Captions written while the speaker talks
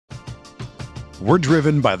We're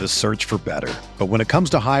driven by the search for better. But when it comes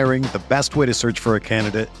to hiring, the best way to search for a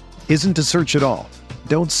candidate isn't to search at all.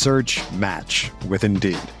 Don't search, match with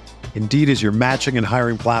Indeed. Indeed is your matching and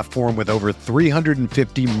hiring platform with over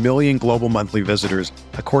 350 million global monthly visitors,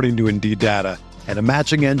 according to Indeed data, and a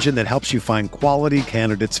matching engine that helps you find quality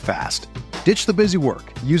candidates fast. Ditch the busy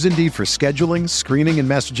work. Use Indeed for scheduling, screening, and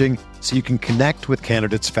messaging so you can connect with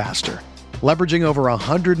candidates faster. Leveraging over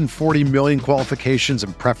 140 million qualifications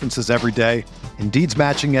and preferences every day, Indeed's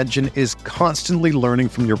matching engine is constantly learning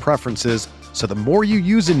from your preferences, so the more you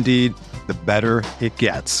use Indeed, the better it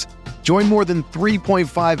gets. Join more than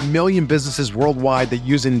 3.5 million businesses worldwide that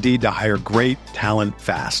use Indeed to hire great talent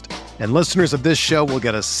fast. And listeners of this show will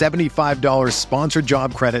get a $75 sponsored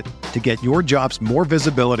job credit to get your jobs more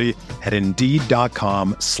visibility at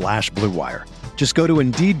Indeed.com/Blue Wire. Just go to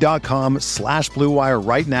Indeed.com/Blue Wire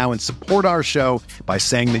right now and support our show by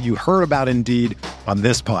saying that you heard about Indeed on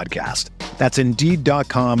this podcast. That's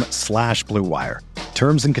Indeed.com/Blue Wire.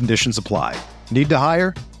 Terms and conditions apply. Need to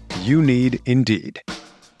hire? You need Indeed.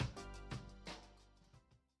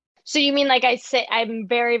 So you mean like I say I'm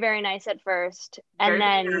very, very nice at first and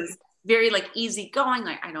then very like easy going,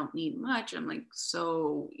 like I don't need much. I'm like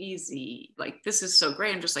so easy. Like this is so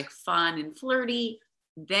great. I'm just like fun and flirty.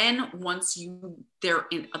 Then once they're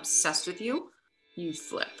obsessed with you, you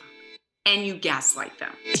flip and you gaslight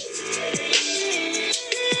them.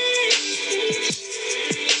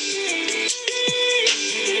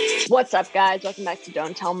 What's up, guys? Welcome back to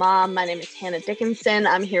Don't Tell Mom. My name is Hannah Dickinson.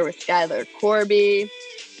 I'm here with Skylar Corby.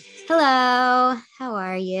 Hello. How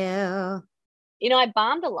are you? You know, I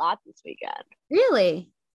bombed a lot this weekend.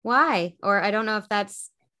 Really? Why? Or I don't know if I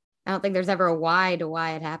don't think there's ever a why to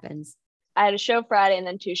why it happens. I had a show Friday and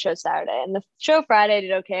then 2 shows Saturday. And the show Friday I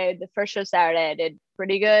did okay. The first show Saturday I did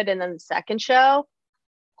pretty good. And then the second show,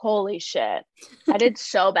 holy shit. I did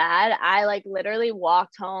so bad. I like literally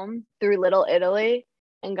walked home through Little Italy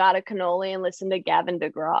and got a cannoli and listened to Gavin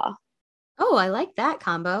DeGraw. Oh, I like that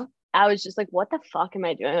combo. I was just like, what the fuck am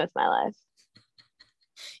I doing with my life?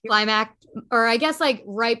 Climax, or I guess like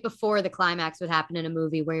right before the climax would happen in a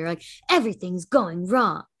movie where you're like, everything's going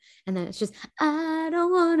wrong. And then it's just, I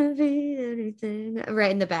don't want to be anything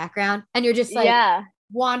right in the background. And you're just like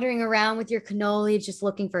wandering around with your cannoli, just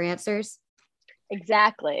looking for answers.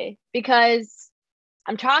 Exactly. Because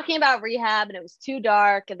I'm talking about rehab and it was too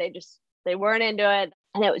dark and they weren't into it.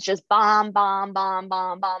 And it was just bomb, bomb, bomb,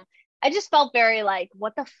 bomb, bomb. I just felt very like,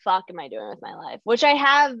 what the fuck am I doing with my life? Which I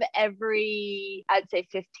have every, I'd say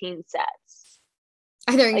 15 sets.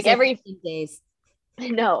 Like every 15 days.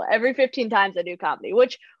 No, every 15 times I do comedy,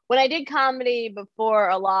 which when I did comedy before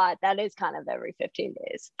a lot, that is kind of every 15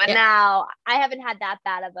 days. But now I haven't had that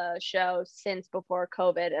bad of a show since before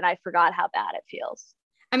COVID and I forgot how bad it feels.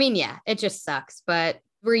 I mean, yeah, it just sucks. But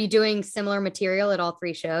were you doing similar material at all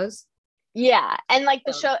 3 shows? Yeah. And like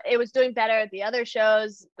the show, it was doing better at the other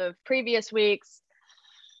shows, the previous weeks.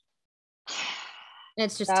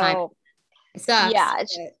 It's just time. It sucks. Yeah.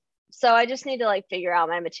 So I just need to like figure out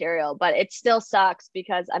my material, but it still sucks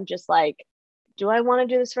because I'm just like, do I want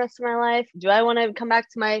to do this the rest of my life? Do I want to come back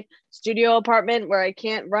to my studio apartment where I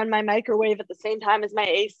can't run my microwave at the same time as my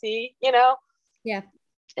AC, you know? Yeah.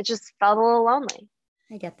 It just felt a little lonely.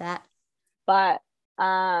 I get that. But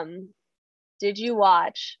did you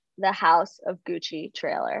watch the House of Gucci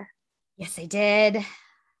trailer? Yes, I did.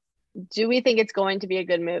 Do we think it's going to be a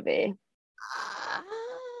good movie?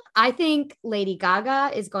 I think Lady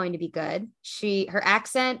Gaga is going to be good. Her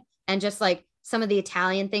accent and just like some of the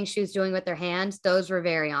Italian things she was doing with her hands, those were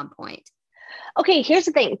very on point. Okay, here's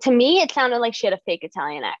the thing. To me, it sounded like she had a fake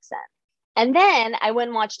Italian accent. And then I went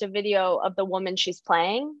and watched a video of the woman she's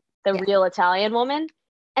playing, the real Italian woman.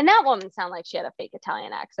 And that woman sounded like she had a fake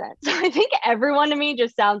Italian accent. So I think everyone to me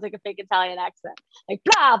just sounds like a fake Italian accent. Like,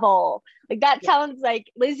 bravo. Like that sounds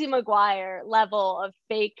like Lizzie McGuire level of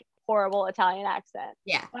fake, horrible Italian accent.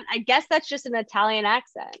 Yeah. But I guess that's just an Italian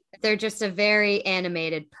accent. They're just a very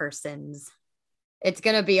animated persons. It's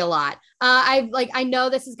going to be a lot. I know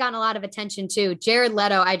this has gotten a lot of attention too. Jared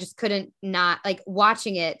Leto, I just couldn't not like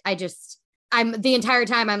watching it. I'm the entire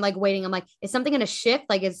time I'm like waiting. I'm like, is something going to shift?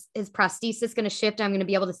 Like, is his prosthesis going to shift? I'm going to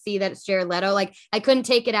be able to see that it's Jared Leto. Like, I couldn't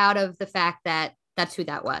take it out of the fact that that's who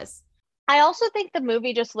that was. I also think the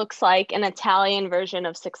movie just looks like an Italian version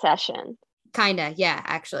of Succession. Kinda. Yeah,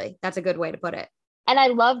 actually, that's a good way to put it. And I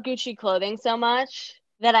love Gucci clothing so much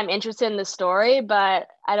that I'm interested in the story, but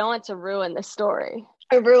I don't want to ruin the story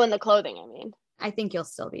or ruin the clothing. I mean, I think you'll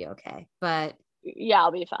still be okay, but yeah,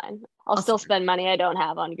 I'll be fine. I'll still spend money I don't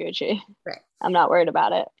have on Gucci. Right. I'm not worried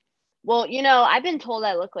about it. Well, you know, I've been told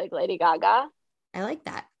I look like Lady Gaga. I like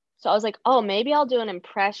that. So I was like, oh, maybe I'll do an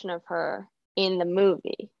impression of her in the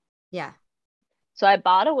movie. Yeah. So I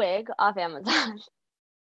bought a wig off Amazon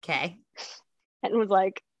Okay. and was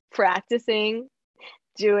like practicing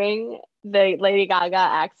doing the Lady Gaga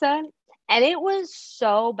accent. And it was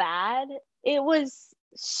so bad. It was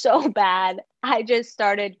so bad. I just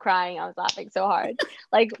started crying. I was laughing so hard.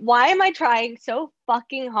 Like, why am I trying so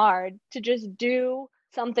fucking hard to just do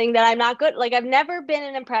something that I'm not good? Like, I've never been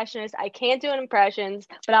an impressionist. I can't do impressions.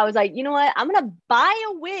 But I was like, you know what? I'm going to buy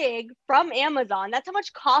a wig from Amazon. That's how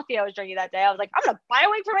much coffee I was drinking that day. I was like, I'm going to buy a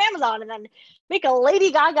wig from Amazon and then make a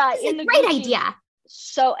Lady Gaga in the great Gucci. idea.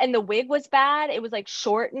 So, and the wig was bad. It was like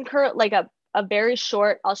short and curl, like a very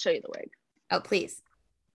short. I'll show you the wig. Oh, please.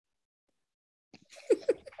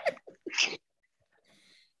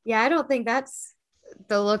 Yeah, I don't think that's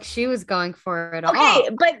the look she was going for at all. Okay,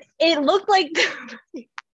 but it looked like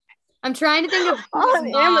I'm trying to think of on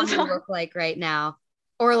whose mom Amazon. would look like right now.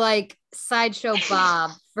 Or like Sideshow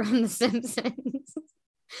Bob from The Simpsons.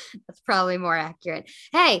 That's probably more accurate.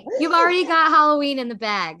 Hey, you've already got Halloween in the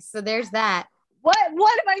bag, so there's that. What am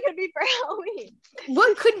I gonna be for Halloween?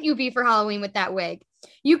 What couldn't you be for Halloween with that wig?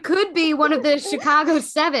 You could be one of the Chicago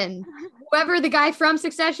 7, whoever the guy from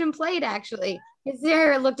Succession played, actually. His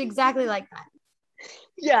hair looked exactly like that.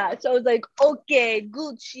 Yeah, so I was like, okay,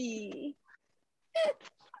 Gucci.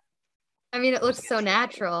 I mean, it looks so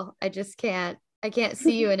natural. I can't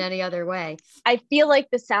see you in any other way. I feel like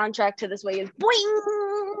the soundtrack to this wig is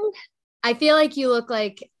boing. I feel like you look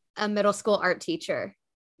like a middle school art teacher.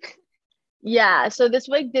 Yeah, so this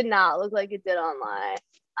wig did not look like it did online.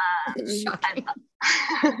 Shocking.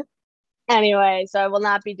 Anyway, so I will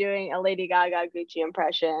not be doing a Lady Gaga Gucci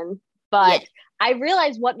impression. But Yeah. I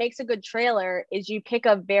realized what makes a good trailer is you pick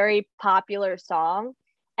a very popular song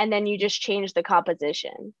and then you just change the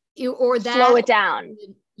composition. Or that Slow it down.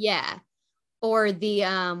 Yeah. Or the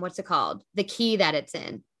what's it called? The key that it's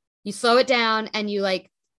in. You slow it down and you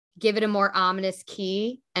like give it a more ominous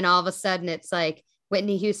key, and all of a sudden it's like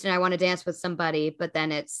Whitney Houston, I want to dance with somebody, but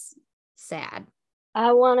then it's sad.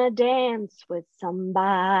 I want to dance with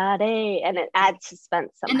somebody, and it adds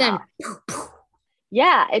suspense somehow. And then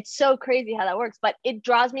yeah, it's so crazy how that works, but it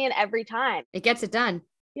draws me in every time. it gets it done.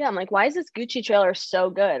 Yeah, I'm like, why is this Gucci trailer so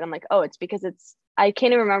good? I'm like, oh, it's because I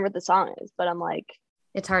can't even remember what the song is, but I'm like,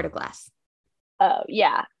 It's Heart of Glass. oh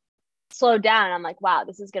yeah. Slow down. I'm like, wow,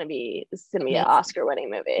 this is gonna be an Oscar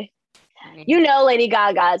winning movie. You know, Lady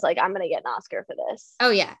Gaga is like, I'm gonna get an Oscar for this. Oh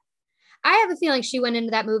yeah. I have a feeling she went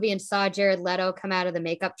into that movie and saw Jared Leto come out of the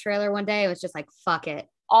makeup trailer one day. It was just like, fuck it.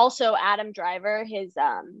 Also, Adam Driver, his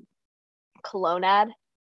cologne ad.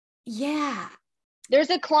 Yeah.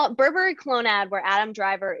 There's a Burberry cologne ad where Adam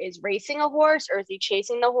Driver is racing a horse, or is he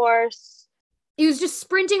chasing the horse? He was just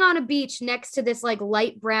sprinting on a beach next to this like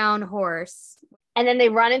light brown horse. And then they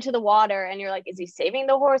run into the water and you're like, is he saving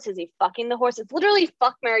the horse? Is he fucking the horse? It's literally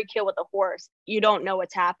fuck, marry, kill with the horse. You don't know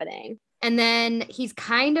what's happening. And then he's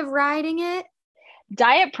kind of riding it.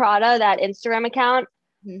 Diet Prada, that Instagram account,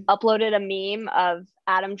 uploaded a meme of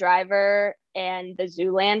Adam Driver and the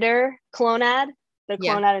Zoolander cologne ad. The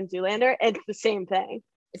cologne ad in Zoolander. It's the same thing.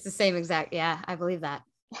 It's the same exact. Yeah, I believe that.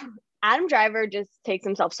 Adam Driver just takes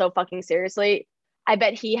himself so fucking seriously. I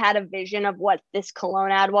bet he had a vision of what this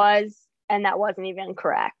cologne ad was, and that wasn't even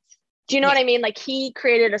correct. Do you know what I mean? Like, he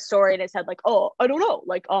created a story and it said like, oh, I don't know,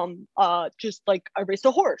 like, just like I raced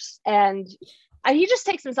a horse, and he just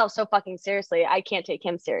takes himself so fucking seriously. I can't take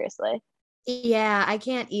him seriously. Yeah, I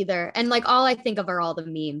can't either. And like, all I think of are all the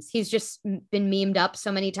memes. He's just been memed up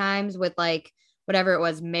so many times with like whatever it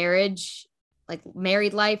was, marriage, like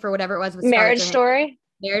Married Life or whatever it was with Marriage Story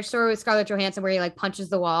with Scarlett Johansson, where he like punches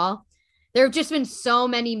the wall. There have just been so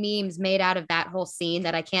many memes made out of that whole scene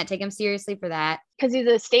that I can't take him seriously for that. Because he's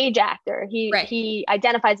a stage actor. He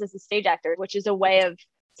identifies as a stage actor, which is a way of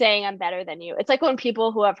saying I'm better than you. It's like when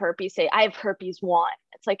people who have herpes say, I have herpes 1.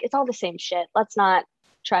 It's like, it's all the same shit. Let's not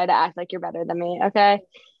try to act like you're better than me, okay?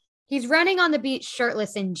 He's running on the beach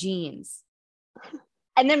shirtless in jeans.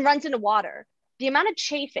 And then runs into water. The amount of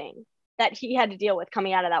chafing that he had to deal with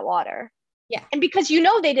coming out of that water. Yeah. And because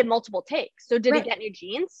they did multiple takes. So did he get new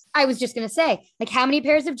jeans? I was just going to say, like, how many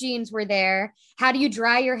pairs of jeans were there? How do you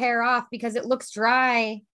dry your hair off? Because it looks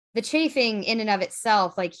dry. The chafing in and of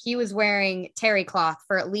itself, like, he was wearing terry cloth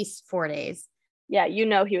for at least 4 days. Yeah,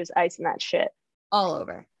 he was icing that shit. All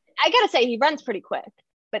over. I got to say, he runs pretty quick.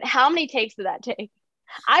 But how many takes did that take?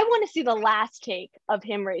 I want to see the last take of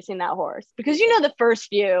him racing that horse. Because the first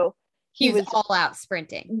few, he was all out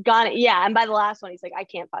sprinting. Gone. Yeah. And by the last one, he's like, I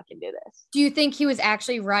can't fucking do this. Do you think he was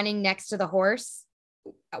actually running next to the horse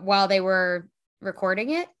while they were recording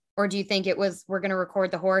it? Or do you think it was, we're going to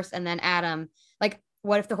record the horse and then Adam, like,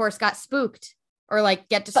 what if the horse got spooked? or like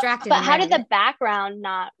get distracted. But how did the background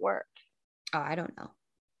not work? Oh, I don't know.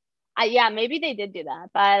 Yeah, maybe they did do that,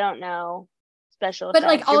 but I don't know. Special But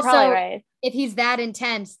effects. like You're probably also, right. if he's that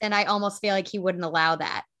intense, then I almost feel like he wouldn't allow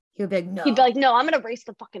that. He would be like, no. He'd be like, no, I'm going to race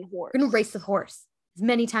the fucking horse. I'm going to race the horse as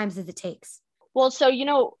many times as it takes. Well, so,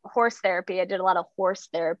 horse therapy. I did a lot of horse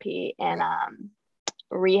therapy and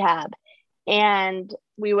rehab. And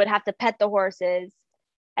we would have to pet the horses.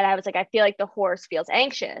 And I was like, I feel like the horse feels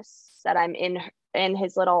anxious that I'm in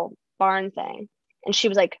his little barn thing. And she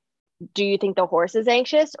was like, do you think the horse is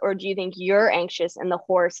anxious, or do you think you're anxious and the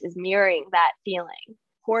horse is mirroring that feeling?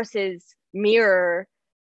 Horses mirror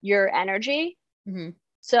your energy. Mm-hmm.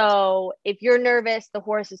 So if you're nervous, the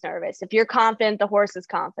horse is nervous. If you're confident, the horse is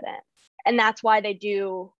confident. And that's why they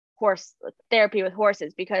do horse therapy with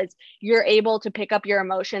horses, because you're able to pick up your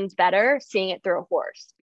emotions better seeing it through a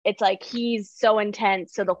horse. It's like he's so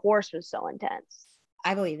intense, so the horse was so intense.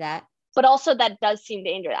 I believe that. But also that does seem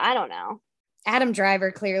dangerous. I don't know. Adam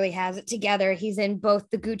Driver clearly has it together. He's in both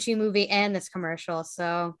the Gucci movie and this commercial.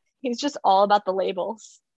 So he's just all about the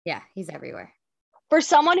labels. Yeah, he's everywhere. For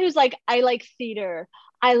someone who's like, I like theater,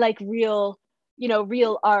 I like real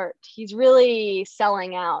art. He's really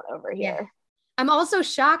selling out over here. Yeah. I'm also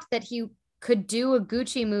shocked that he could do a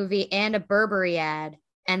Gucci movie and a Burberry ad,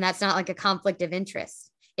 and that's not like a conflict of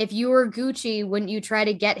interest. If you were Gucci, wouldn't you try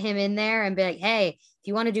to get him in there and be like, hey, if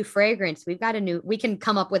you want to do fragrance, we can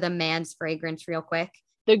come up with a man's fragrance real quick.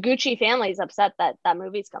 The Gucci family is upset that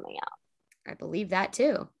movie's coming out. I believe that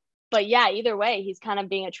too. But yeah, either way, he's kind of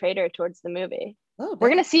being a traitor towards the movie. Oh, we're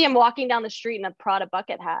going to see him walking down the street in a Prada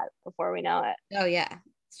bucket hat before we know it. Oh yeah.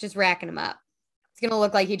 It's just racking him up. It's going to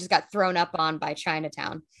look like he just got thrown up on by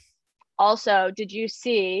Chinatown. Also, did you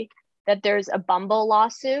see that there's a Bumble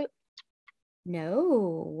lawsuit?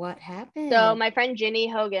 No, what happened? So my friend Ginny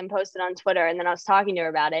Hogan posted on Twitter, and then I was talking to her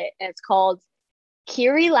about it, and it's called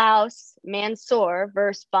Kiri Laos Mansour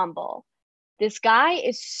versus Bumble. This guy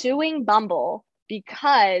is suing Bumble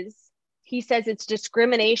because he says it's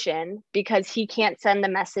discrimination because he can't send the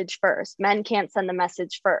message first. Men can't send the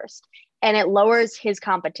message first, and it lowers his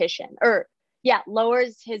competition,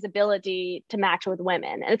 lowers his ability to match with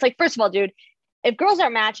women. And it's like, first of all, dude, if girls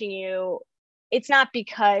aren't matching you, it's not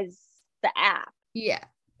because the app. Yeah,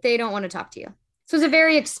 they don't want to talk to you. So it's a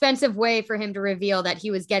very expensive way for him to reveal that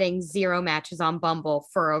he was getting 0 matches on Bumble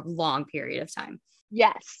for a long period of time.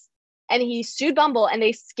 Yes. And he sued Bumble, and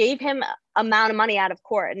they gave him amount of money out of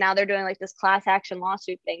court. And now they're doing like this class action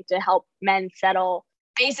lawsuit thing to help men settle.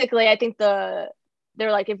 Basically, I think they're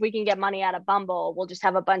like, if we can get money out of Bumble, we'll just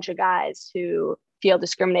have a bunch of guys who feel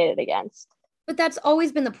discriminated against. But that's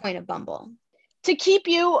always been the point of Bumble. To keep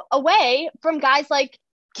you away from guys like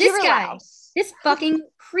this guy, this fucking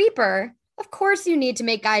creeper. Of course you need to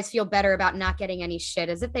make guys feel better about not getting any shit,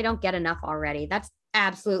 as if they don't get enough already. That's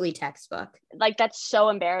absolutely textbook. Like, that's so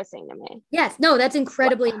embarrassing to me. Yes, no, that's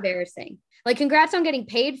incredibly embarrassing. Like, congrats on getting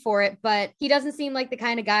paid for it, but he doesn't seem like the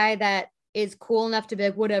kind of guy that is cool enough to be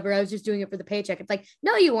like, whatever, I was just doing it for the paycheck. It's like,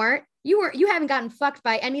 no, you weren't. You haven't gotten fucked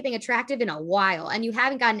by anything attractive in a while, and you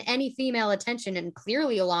haven't gotten any female attention in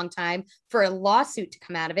clearly a long time for a lawsuit to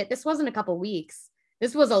come out of it. This wasn't a couple weeks.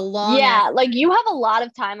 This was a long. Yeah, like you have a lot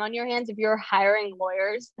of time on your hands if you're hiring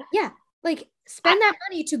lawyers. Yeah, like spend that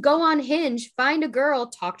money to go on Hinge, find a girl,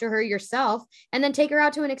 talk to her yourself, and then take her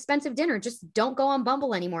out to an expensive dinner. Just don't go on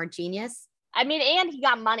Bumble anymore, genius. I mean, and he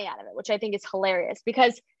got money out of it, which I think is hilarious,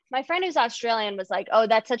 because my friend who's Australian was like, oh,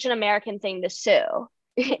 that's such an American thing to sue.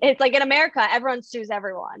 It's like in America, everyone sues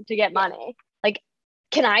everyone to get money. Like,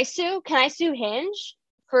 can I sue? Can I sue Hinge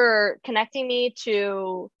for connecting me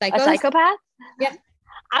to a psychopath? Yeah.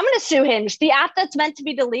 I'm going to sue Hinge, the app that's meant to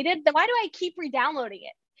be deleted. Then why do I keep re-downloading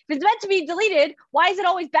it? If it's meant to be deleted, why is it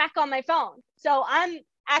always back on my phone? So I'm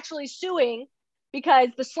actually suing because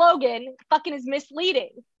the slogan fucking is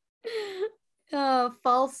misleading. Oh,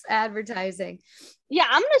 false advertising. Yeah,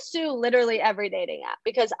 I'm going to sue literally every dating app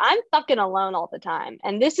because I'm fucking alone all the time.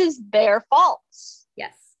 And this is their fault.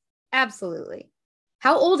 Yes, absolutely.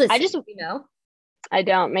 How old is he? You know? I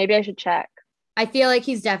don't. Maybe I should check. I feel like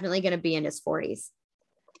he's definitely going to be in his 40s.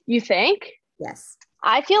 You think? Yes.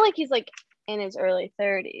 I feel like he's like in his early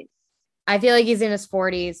 30s. I feel like he's in his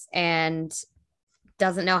 40s and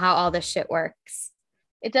doesn't know how all this shit works.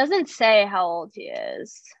 It doesn't say how old he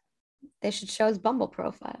is. They should show his Bumble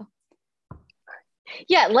profile.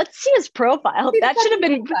 Yeah, let's see his profile. That should have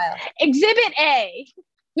been Exhibit A.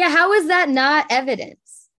 Yeah, how is that not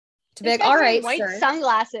evidence? To be like, all right, white sir.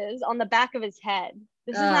 Sunglasses on the back of his head.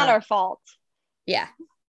 This is not our fault. Yeah.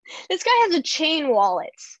 This guy has a chain wallet.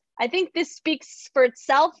 I think this speaks for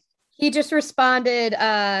itself. He just responded,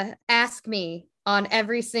 ask me on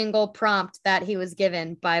every single prompt that he was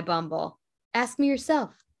given by Bumble. Ask me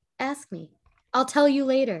yourself. Ask me. I'll tell you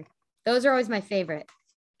later. Those are always my favorite.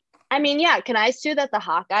 I mean, yeah, can I sue that the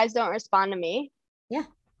hot guys don't respond to me? Yeah.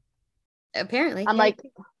 Apparently. I'm like,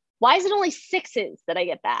 why is it only 6s that I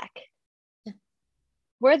get back? Yeah.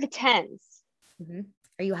 Where are the 10s? Mm-hmm.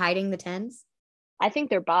 Are you hiding the 10s? I think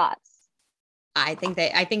they're bots. I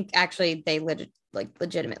think actually they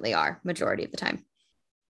legitimately are majority of the time.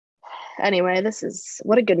 Anyway,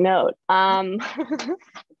 what a good note. Our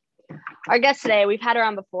guest today, we've had her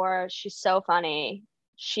on before. She's so funny.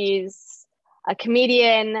 She's a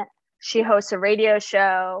comedian. She hosts a radio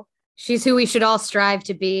show. She's who we should all strive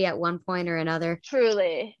to be at one point or another.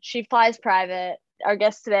 Truly. She flies private. Our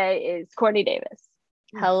guest today is Courtney Davis.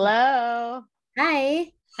 Hello.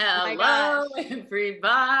 Hi. Hello,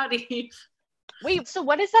 everybody. Wait, so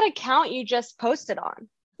what is that account you just posted on?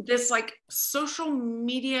 This like social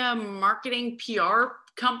media marketing PR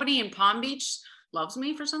company in Palm Beach loves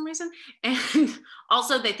me for some reason. And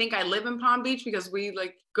also they think I live in Palm Beach because we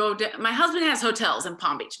like go to, my husband has hotels in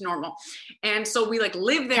Palm Beach, normal. And so we like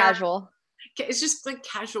live there. Casual. It's just like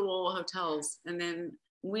casual hotels. And then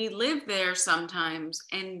we live there sometimes.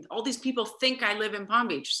 And all these people think I live in Palm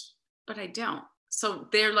Beach, but I don't. So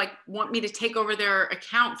they're like, want me to take over their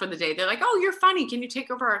account for the day. They're like, oh, you're funny. Can you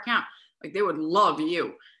take over our account? Like they would love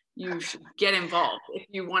you. You should get involved if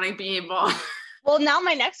you want to be involved. Well, now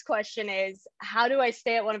my next question is, how do I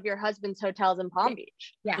stay at one of your husband's hotels in Palm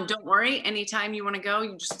Beach? Yeah. And don't worry. Anytime you want to go,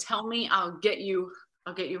 you just tell me, I'll get you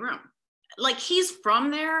room. Like he's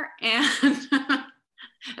from there. And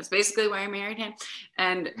that's basically why I married him.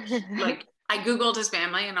 And like, I Googled his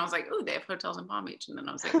family and I was like, oh, they have hotels in Palm Beach. And then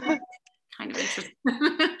I was like, oh, kind of interesting.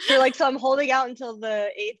 You're like, so I'm holding out until the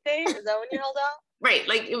 8th day? Is that when you held out? Right.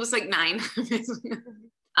 Like it was like 9.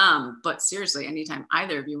 But seriously, anytime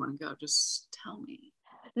either of you want to go, just tell me.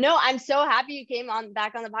 No, I'm so happy you came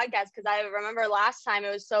back on the podcast because I remember last time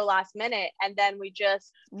it was so last minute, and then we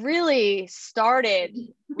just really started.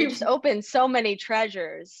 We just opened so many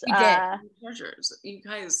treasures. We did. Treasures, you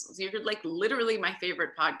guys. You're like literally my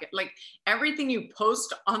favorite podcast. Like everything you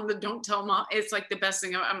post on the Don't Tell Mom, it's like the best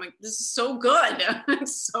thing. I'm like, this is so good.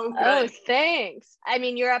 It's so good. Oh, thanks. I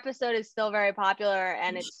mean, your episode is still very popular,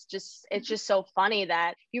 and it's just so funny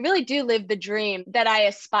that you really do live the dream that I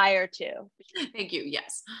aspire to. Thank you.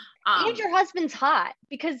 Yes. And your husband's hot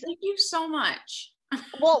because. Thank you so much.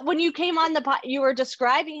 Well, when you came on you were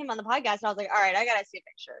describing him on the podcast, and I was like, all right, I gotta see a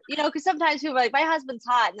picture. You know, because sometimes people are like, my husband's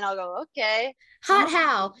hot, and then I'll go, okay. Hot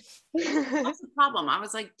how? That's the problem. I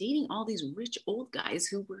was like dating all these rich old guys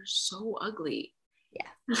who were so ugly.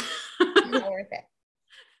 Yeah. Not worth it.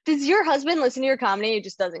 Does your husband listen to your comedy? He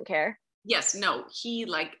just doesn't care? Yes. No, he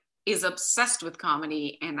like is obsessed with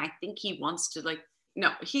comedy, and I think he wants to like,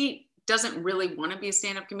 no, he doesn't really want to be a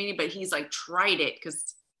stand-up comedian, but he's like tried it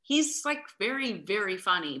because he's like very, very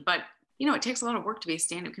funny, but you know, it takes a lot of work to be a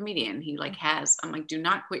stand-up comedian. He like I'm like, do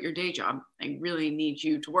not quit your day job. I really need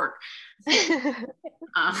you to work.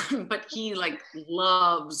 But he like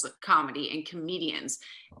loves comedy and comedians.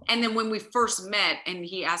 And then when we first met and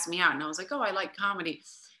he asked me out and I was like, oh, I like comedy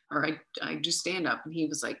or I do stand-up. And he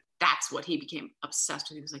was like, that's what he became obsessed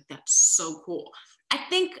with. He was like, that's so cool. I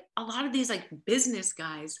think a lot of these like business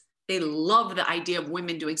guys, they love the idea of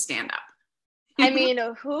women doing stand-up. I mean,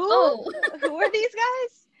 who are these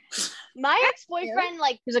guys? My ex-boyfriend,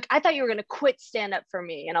 like, he was like, I thought you were going to quit stand-up for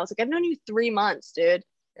me. And I was like, I've known you 3 months, dude.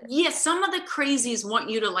 Yeah, some of the crazies want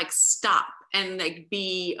you to like stop and like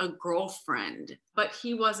be a girlfriend, but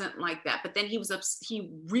he wasn't like that. But then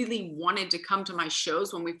he really wanted to come to my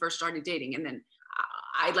shows when we first started dating. And then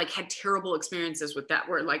I like had terrible experiences with that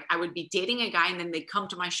where like I would be dating a guy and then they'd come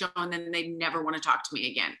to my show and then they'd never want to talk to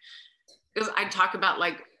me again. Because I'd talk about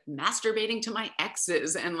like masturbating to my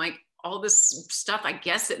exes and like all this stuff. I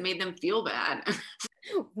guess it made them feel bad.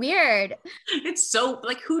 Weird. It's so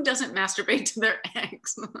like, who doesn't masturbate to their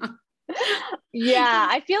ex? Yeah,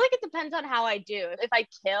 I feel like it depends on how I do. If I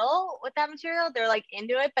kill with that material, they're like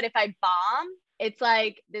into it. But if I bomb, it's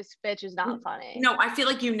like, this bitch is not funny. No, I feel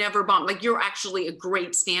like you never bomb. Like you're actually a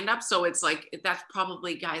great stand-up. So it's like, that's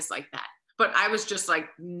probably guys like that. But I was just like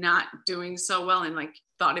not doing so well and like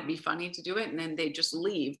thought it'd be funny to do it. And then they just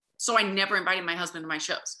leave. So I never invited my husband to my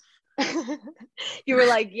shows. You were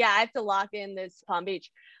like, yeah, I have to lock in this Palm Beach.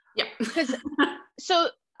 Yeah. So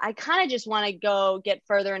I kind of just want to go get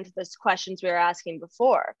further into this questions we were asking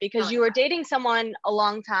before, because you were dating someone a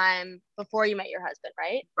long time before you met your husband,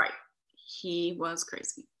 right? Right. He was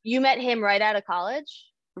crazy. You met him right out of college?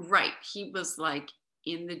 Right. He was like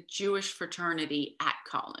in the Jewish fraternity at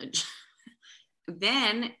college.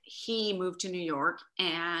 Then he moved to New York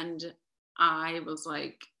and I was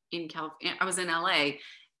like in California, I was in LA,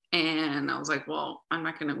 and I was like, well, I'm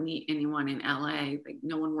not going to meet anyone in LA. Like,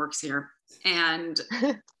 no one works here. And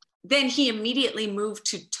then he immediately moved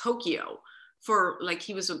to Tokyo for like,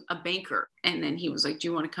 he was a banker. And then he was like, do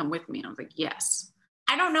you want to come with me? And I was like, yes.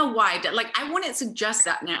 I don't know why. Like, I wouldn't suggest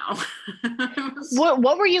that now.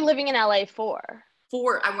 What were you living in LA for?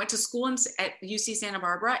 I went to school at UC Santa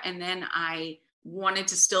Barbara, and then I wanted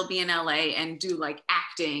to still be in LA and do like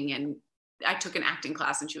acting. And I took an acting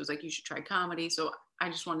class, and she was like, you should try comedy. So I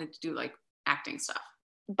just wanted to do like acting stuff.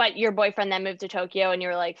 But your boyfriend then moved to Tokyo, and you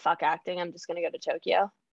were like, fuck acting, I'm just going to go to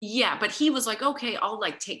Tokyo. Yeah, but he was like, okay, I'll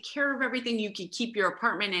like take care of everything. You can keep your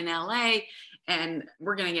apartment in LA, and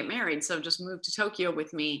we're going to get married. So just move to Tokyo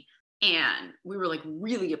with me. And we were like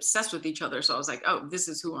really obsessed with each other. So I was like, oh, this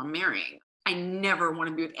is who I'm marrying. I never want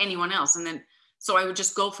to be with anyone else. And then, so I would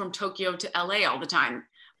just go from Tokyo to LA all the time.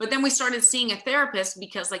 But then we started seeing a therapist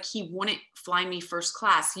because like he wouldn't fly me first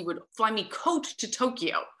class. He would fly me coach to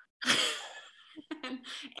Tokyo.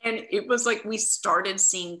 And it was like, we started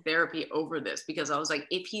seeing therapy over this because I was like,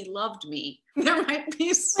 if he loved me, there might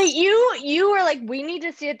be. Wait, you were like, we need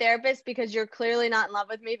to see a therapist because you're clearly not in love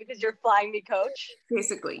with me because you're flying me coach.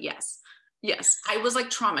 Basically, yes. Yes. I was like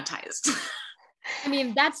traumatized. I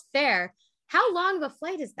mean, that's fair. How long of a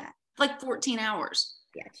flight is that? Like 14 hours.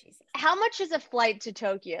 Yeah, Jesus. How much is a flight to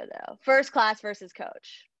Tokyo though? First class versus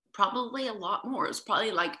coach? Probably a lot more. It's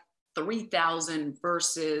probably like 3,000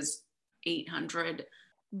 versus 800.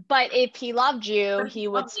 But if he loved you, he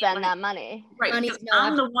would spend that money. Right. Because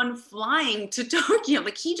I'm the one flying to Tokyo.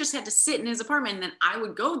 Like he just had to sit in his apartment and then I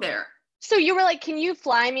would go there. So you were like, can you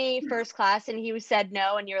fly me first class? And he said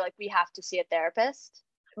no. And you're like, we have to see a therapist.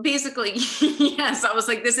 Basically, yes. I was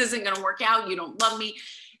like, this isn't going to work out. You don't love me.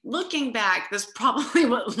 Looking back, that's probably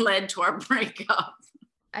what led to our breakup.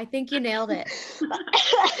 I think you nailed it.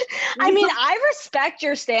 I mean, I respect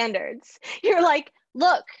your standards. You're like,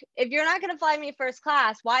 look, if you're not going to fly me first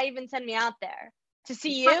class, why even send me out there? To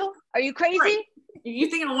see you? Are you crazy? Right. You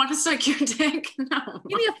think I want to suck your dick? No.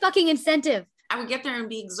 Give me a fucking incentive. I would get there and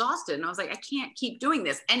be exhausted. And I was like, I can't keep doing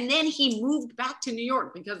this. And then he moved back to New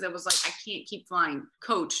York because it was like, I can't keep flying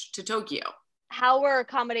coach to Tokyo. How were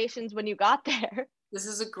accommodations when you got there? This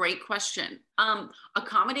is a great question.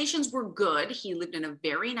 Accommodations were good. He lived in a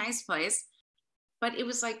very nice place, but it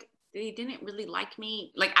was like, they didn't really like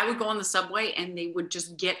me. Like I would go on the subway and they would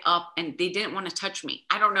just get up and they didn't want to touch me.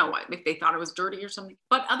 I don't know if they thought it was dirty or something,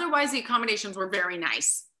 but otherwise the accommodations were very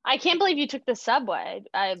nice. I can't believe you took the subway.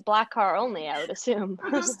 Black car only, I would assume.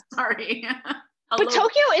 Sorry. But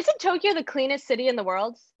isn't Tokyo the cleanest city in the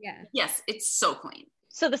world? Yeah. Yes, it's so clean.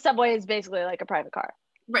 So the subway is basically like a private car.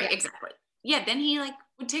 Right, yeah. Exactly. Yeah, then he like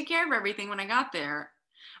would take care of everything when I got there.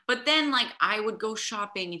 But then like I would go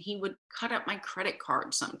shopping and he would cut up my credit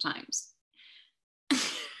card sometimes.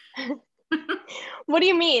 What do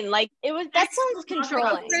you mean? Like that sounds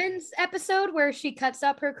controlling. Friends episode where she cuts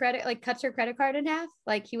her credit card in half.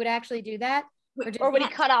 Like he would actually do that. Or would he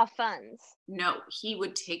cut off funds? No, he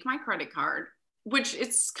would take my credit card, which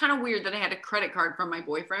it's kind of weird that I had a credit card from my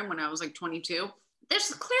boyfriend when I was like 22.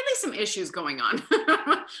 There's clearly some issues going on,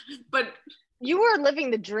 but you were living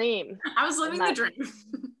the dream. I was living the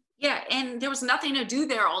dream. Yeah. And there was nothing to do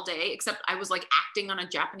there all day, except I was like acting on a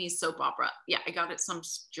Japanese soap opera. Yeah. I got it some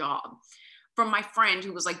job from my friend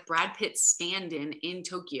who was like Brad Pitt's stand-in in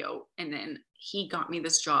Tokyo. And then he got me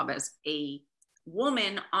this job as a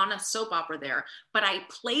woman on a soap opera there. But I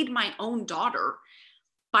played my own daughter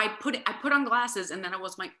I put on glasses and then I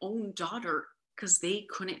was my own daughter because they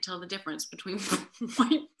couldn't tell the difference between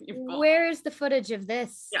white people. Where is the footage of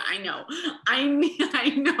this? Yeah, I know. I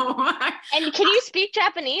know. And can you speak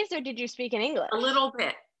Japanese or did you speak in English? A little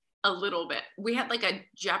bit. We had like a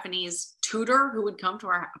Japanese tutor who would come to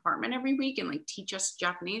our apartment every week and like teach us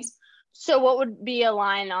Japanese. So what would be a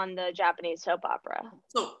line on the Japanese soap opera?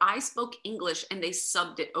 So I spoke English and they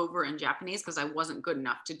subbed it over in Japanese because I wasn't good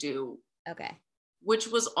enough to do. Okay. Which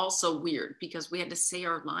was also weird because we had to say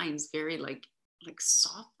our lines very like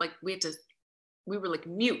soft, like we were like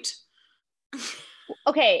mute.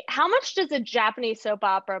 Okay, how much does a Japanese soap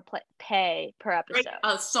opera pay per episode?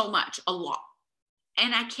 Right. So much, a lot.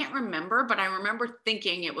 And I can't remember, but I remember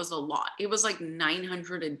thinking it was a lot. It was like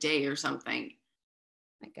 900 a day or something.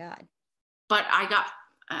 My God. But I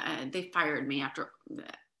got, they fired me after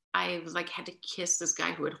I was like, had to kiss this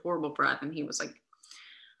guy who had horrible breath. And he was like,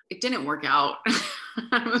 it didn't work out.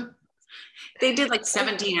 They did like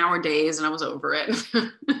 17-hour days and I was over it.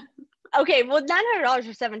 Okay, well, $900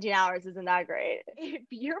 for 17 hours isn't that great.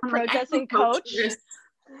 You're protesting coach.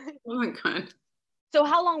 Oh my God. So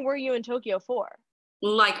how long were you in Tokyo for?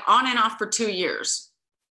 Like on and off for 2 years.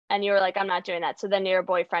 And you were like, I'm not doing that. So then your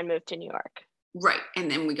boyfriend moved to New York. Right.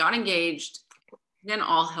 And then we got engaged. Then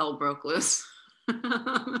all hell broke loose.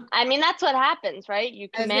 I mean, that's what happens, right? You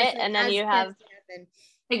commit and then you have.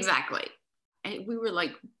 Exactly. And we were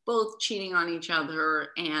like both cheating on each other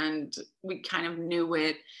and we kind of knew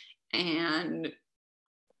it. And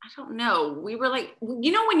I don't know. We were like,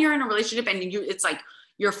 you know, when you're in a relationship and it's like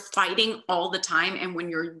you're fighting all the time. And when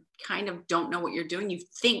you're kind of don't know what you're doing, you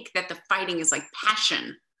think that the fighting is like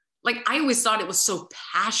passion. Like I always thought it was so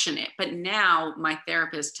passionate, but now my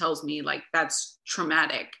therapist tells me like that's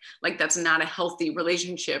traumatic. Like that's not a healthy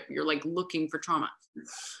relationship. You're like looking for trauma.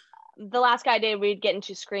 The last guy I dated, we'd get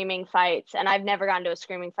into screaming fights, and I've never gotten to a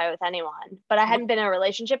screaming fight with anyone, but I hadn't been in a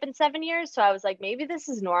relationship in 7 years. So I was like, maybe this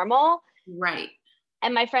is normal. Right.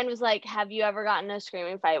 And my friend was like, have you ever gotten in a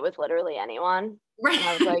screaming fight with literally anyone? Right. And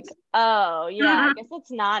I was like, oh yeah, I guess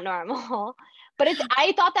it's not normal. But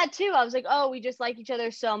I thought that too. I was like, oh, we just like each other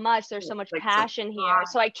so much. There's so much passion here.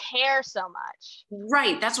 So I care so much.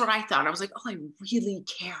 Right. That's what I thought. I was like, oh, I really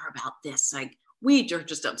care about this. Like we are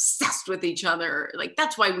just obsessed with each other. Like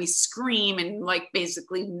that's why we scream and like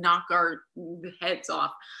basically knock our heads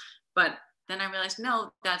off. But then I realized,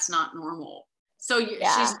 no, that's not normal. So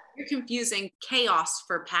you're confusing chaos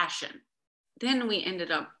for passion. Then we ended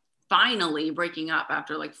up finally breaking up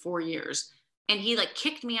after like 4 years. And he like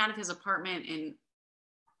kicked me out of his apartment and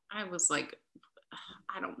I was like,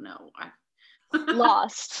 I don't know.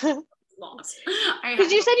 Lost.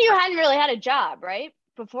 Because you said you hadn't really had a job, right?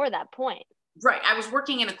 Before that point. Right. I was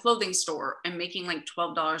working in a clothing store and making like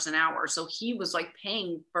 $12 an hour. So he was like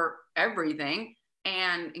paying for everything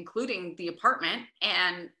and including the apartment.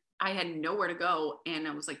 And I had nowhere to go. And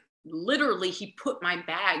I was like, literally, he put my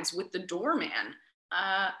bags with the doorman.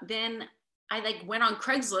 Then I like went on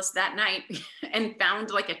Craigslist that night and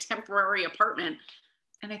found like a temporary apartment.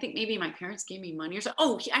 And I think maybe my parents gave me money or so.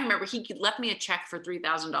 Oh, I remember he left me a check for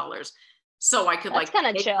 $3,000. So I could That's like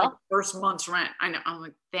kind of chill. like first month's rent. I know. I'm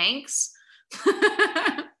like, thanks.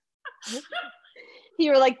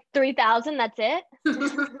 You were like 3,000. That's it.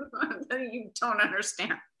 You don't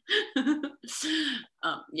understand.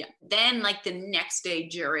 Yeah. Then like the next day,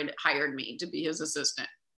 Jared hired me to be his assistant.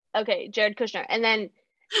 Okay. Jared Kushner. And then,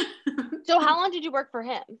 so how long did you work for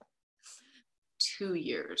him? 2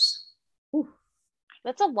 years. Ooh,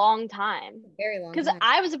 that's a long time. Very long. Because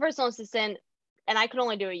I was a personal assistant and I could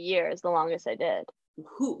only do a year is the longest I did.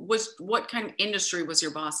 What kind of industry was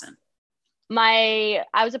your boss in? I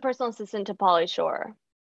was a personal assistant to Pauly Shore.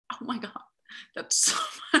 Oh my God. That's so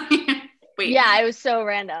funny. Wait. Yeah, it was so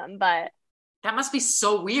random, but that must be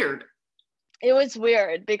so weird. It was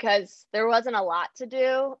weird because there wasn't a lot to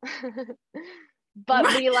do. But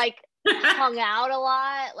we like hung out a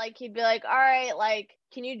lot. Like he'd be like, all right, like,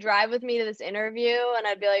 can you drive with me to this interview? And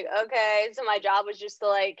I'd be like, okay. So my job was just to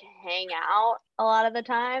like hang out a lot of the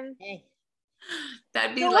time.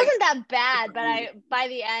 That'd be so it like, wasn't that bad, but by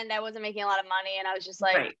the end I wasn't making a lot of money and I was just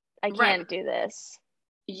like, right. I can't do this.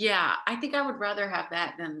 Yeah, I think I would rather have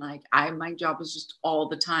that than like my job was just all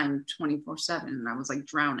the time 24/7 and I was like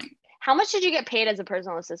drowning. How much did you get paid as a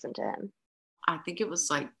personal assistant to him? I think it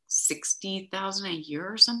was like 60,000 a year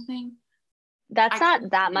or something. That's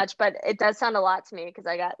not that much, but it does sound a lot to me because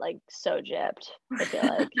I got like so gypped, I feel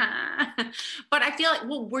like. But I feel like,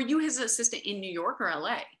 well, were you his assistant in New York or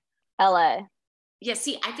LA? LA. Yeah,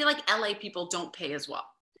 see, I feel like LA people don't pay as well.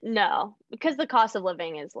 No, because the cost of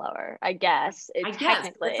living is lower, I guess.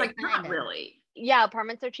 Technically. It's like not really. Yeah,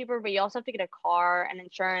 apartments are cheaper, but you also have to get a car and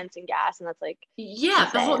insurance and gas, and that's like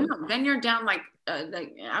then you're down like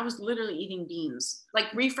I was literally eating beans, like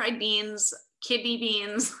refried beans, kidney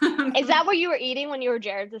beans. Is that what you were eating when you were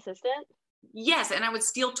Jared's assistant? Yes, and I would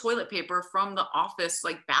steal toilet paper from the office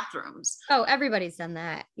like bathrooms. Oh, everybody's done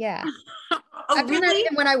that. Yeah. Oh, really?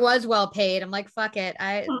 When I was well paid, I'm like, fuck it.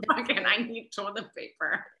 I need toilet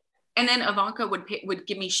paper. And then Ivanka would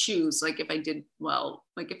give me shoes, like if I did well,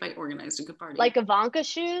 like if I organized a good party. Like Ivanka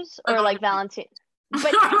shoes or like Valentine?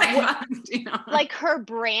 But like her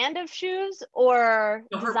brand of shoes or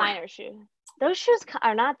designer shoes? Those shoes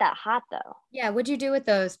are not that hot though. Yeah, what'd you do with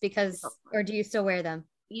those? Or do you still wear them?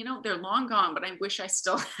 You know, they're long gone, but I wish I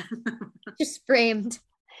still had them. Just framed.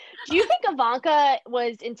 Do you think Ivanka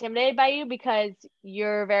was intimidated by you because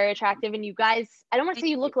you're very attractive and you guys, I don't want to say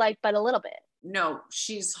you look like, but a little bit. No,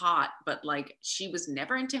 she's hot, but like she was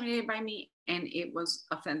never intimidated by me and it was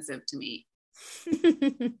offensive to me.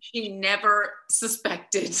 She never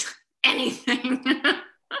suspected anything.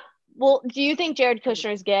 Well, do you think Jared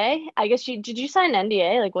Kushner is gay? I guess did you sign an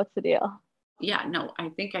NDA? Like, what's the deal? Yeah, no, I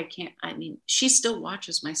think I can't. I mean, she still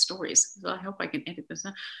watches my stories. So I hope I can edit this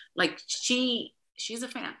out. Like she's a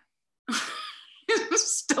fan.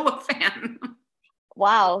 Still a fan.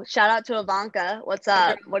 Wow. Shout out to Ivanka. What's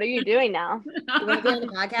up? What are you doing now? You want to be on the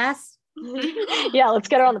podcast? Yeah, let's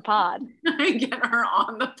get her on the pod. Get her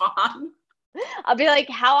on the pod. I'll be like,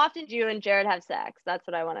 how often do you and Jared have sex? That's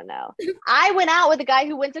what I want to know. I went out with a guy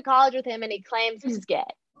who went to college with him and he claims he's gay.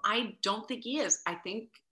 I don't think he is.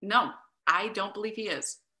 I don't believe he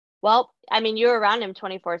is. Well, I mean, you're around him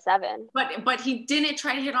 24/7. But he didn't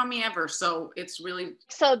try to hit on me ever. So it's really.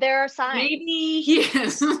 So there are signs. Maybe he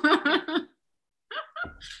is.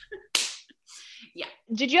 Yeah.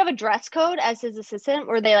 Did you have a dress code as his assistant?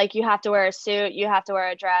 Were they like, you have to wear a suit, you have to wear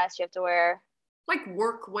a dress, you have to wear like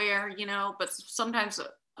workwear, but sometimes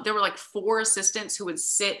there were like 4 assistants who would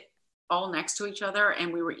sit all next to each other,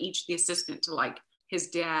 and we were each the assistant to like his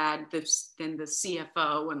dad, then the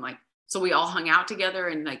CFO, and like, so we all hung out together,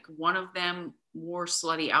 and like one of them wore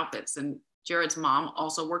slutty outfits, and Jared's mom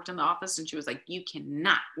also worked in the office, and she was like, you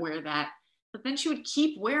cannot wear that. But then she would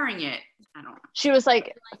keep wearing it. I don't know. She was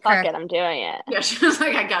like, fuck it, I'm doing it. Yeah, she was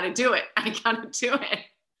like, I gotta do it.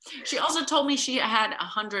 She also told me she had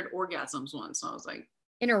 100 orgasms once. I was like,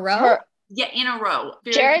 in a row? Yeah, in a row.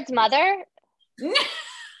 Jared's mother?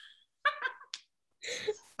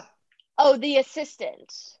 Oh, the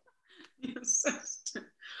assistant. The assistant.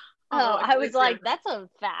 Oh, I was like, that's a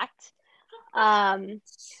fact.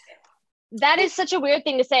 That is such a weird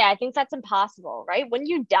thing to say. I think that's impossible, right? When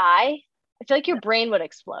you die, I feel like your brain would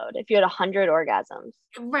explode if you had 100 orgasms.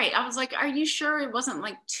 Right. I was like, are you sure it wasn't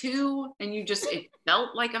like 2 and it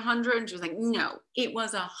felt like 100? And she was like, no, it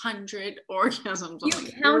was 100 orgasms. You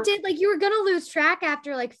counted? Like you were going to lose track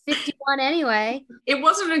after like 51 anyway. It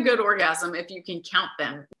wasn't a good orgasm if you can count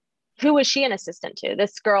them. Who was she an assistant to?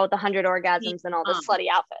 This girl with the 100 orgasms and all the slutty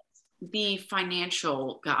outfits. The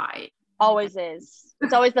financial guy. Always is.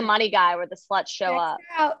 It's always the money guy where the sluts show up.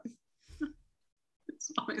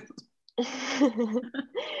 It's always...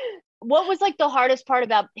 What was like the hardest part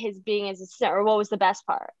about his being his assistant, or what was the best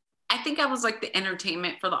part? I think I was like the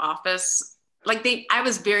entertainment for the office. Like I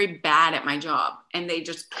was very bad at my job, and they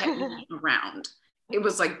just kept me around. It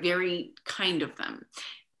was like very kind of them.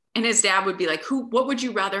 And his dad would be like, what would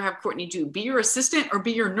you rather have Courtney do? Be your assistant or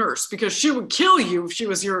be your nurse? Because she would kill you if she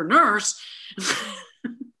was your nurse.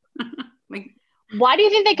 Like, why do you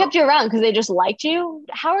think they kept you around? Because they just liked you?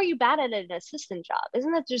 How are you bad at an assistant job?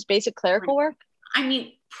 Isn't that just basic clerical work? I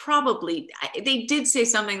mean, probably. They did say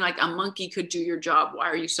something like, a monkey could do your job. Why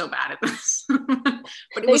are you so bad at this?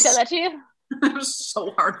 But They said that to you? It was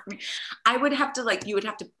so hard for me. I would have to you would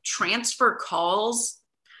have to transfer calls.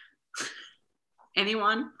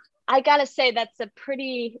 Anyone? I gotta say that's a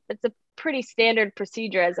pretty standard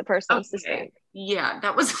procedure as a personal assistant. Yeah,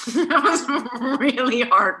 that was really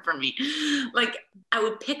hard for me. Like I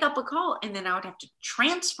would pick up a call and then I would have to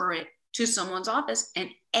transfer it to someone's office, and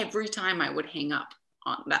every time I would hang up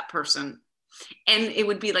on that person. And it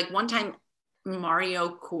would be like one time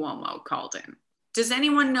Mario Cuomo called in. Does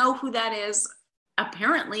anyone know who that is?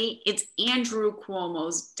 Apparently it's Andrew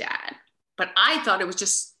Cuomo's dad. But I thought it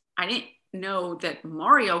was I didn't know that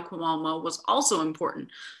Mario Cuomo was also important.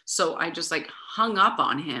 So I just hung up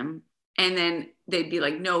on him, and then they'd be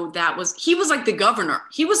like, no, he was like the governor.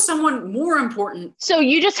 He was someone more important. So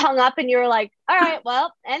you just hung up and you were like, all right,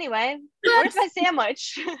 well, anyway, where's my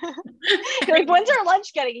sandwich? Like, when's our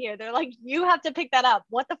lunch getting here? They're like, you have to pick that up.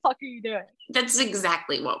 What the fuck are you doing? That's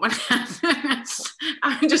exactly what would happen.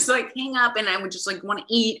 I would just hang up, and I would just want to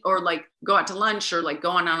eat or go out to lunch or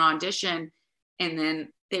go on an audition. And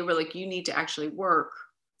then they were like, you need to actually work.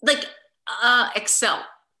 Excel.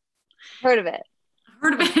 Heard of it.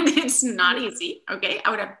 It's not easy. Okay. I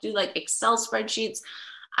would have to do Excel spreadsheets.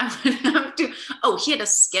 I would have to, he had a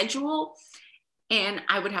schedule, and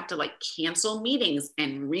I would have to cancel meetings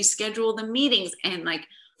and reschedule the meetings and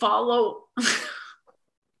follow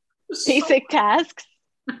basic tasks.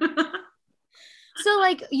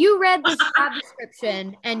 So you read this job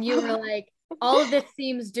description and you were like, all of this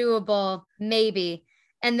seems doable, maybe.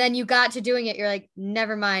 And then you got to doing it. You're like,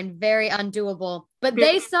 never mind, very undoable. But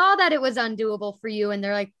they saw that it was undoable for you, and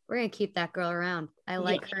they're like, we're going to keep that girl around. I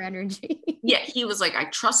like her energy. Yeah, he was like, I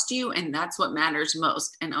trust you, and that's what matters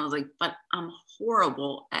most. And I was like, but I'm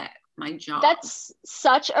horrible at my job. That's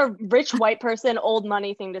such a rich white person, old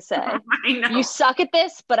money thing to say. I know. You suck at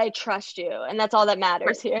this, but I trust you. And that's all that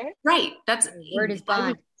matters here. Right. That's word is bond. I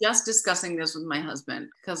was just discussing this with my husband,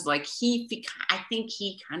 because I think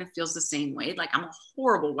he kind of feels the same way. I'm a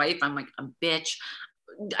horrible wife. I'm a bitch.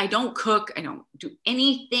 I don't cook. I don't do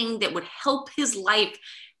anything that would help his life,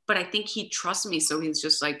 but I think he trusts me. So he's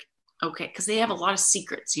just okay. Cause they have a lot of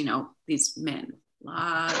secrets, these men.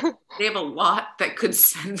 They have a lot that could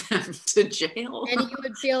send them to jail. And you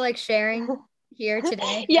would feel like sharing. here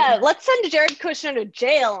today. Yeah, let's send Jared Kushner to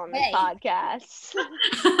jail on this Hey. podcast.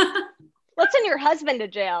 Let's send your husband to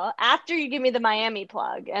jail after you give me the Miami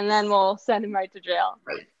plug, and then we'll send him right to jail.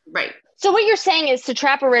 Right. So what you're saying is, to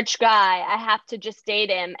trap a rich guy, I have to just date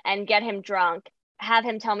him and get him drunk, have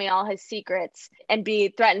him tell me all his secrets, and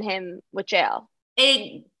threaten him with jail.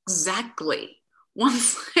 Exactly.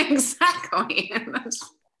 Exactly.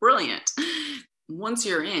 That's brilliant. Once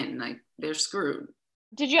you're in, like, they're screwed.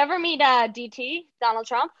 Did you ever meet DT, Donald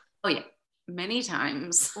Trump? Oh yeah, many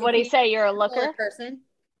times. What'd he say? You're a looker? Good person.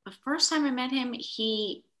 The first time I met him,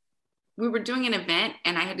 we were doing an event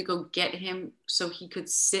and I had to go get him so he could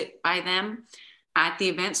sit by them at the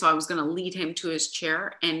event. So I was going to lead him to his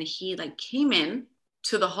chair, and he like came in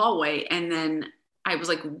to the hallway, and then I was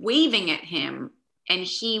like waving at him, and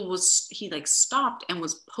he like stopped and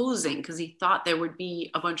was posing because he thought there would be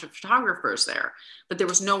a bunch of photographers there, but there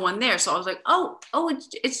was no one there. So I was like, oh,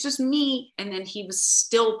 it's just me. And then he was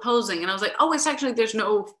still posing, and I was like, oh, it's actually, there's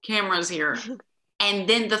no cameras here. And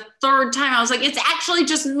then the third time I was like, it's actually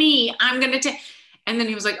just me. I'm going to take, and then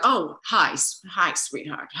he was like, oh, hi,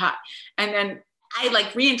 sweetheart. Hi. And then I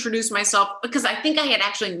like reintroduced myself because I think I had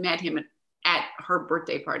actually met him at her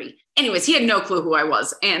birthday party. Anyways, he had no clue who I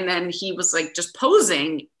was. And then he was like just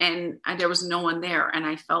posing, and there was no one there, and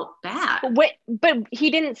I felt bad. Wait, but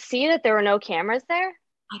he didn't see that there were no cameras there?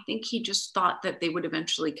 I think he just thought that they would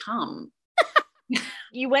eventually come.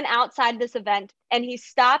 You went outside this event and he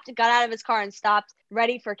stopped, got out of his car and stopped,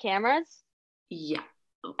 ready for cameras? Yeah.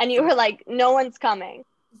 And you were like, no one's coming.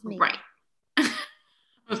 Right.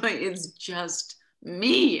 Like, it's just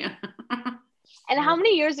me. And how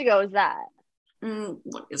many years ago was that?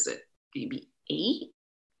 What is it? Maybe 8?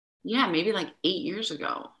 Yeah, maybe like 8 years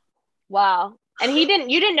ago. Wow. And you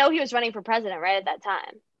didn't know he was running for president right at that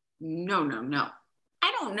time? No.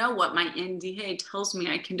 I don't know what my NDA tells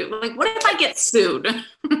me I can do. Like, what if I get sued? I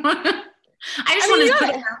just want to put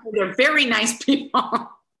it out there. They're very nice people.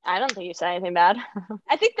 I don't think you said anything bad.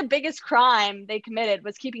 I think the biggest crime they committed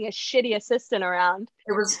was keeping a shitty assistant around.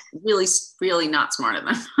 It was really, really not smart of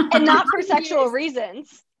them. And not for sexual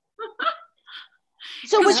reasons.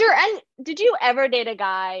 So did you ever date a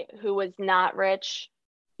guy who was not rich?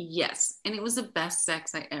 Yes. And it was the best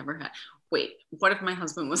sex I ever had. Wait, what if my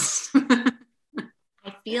husband was...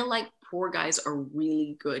 I feel like poor guys are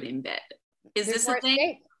really good in bed. Is this a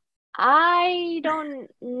thing? I don't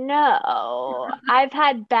know. I've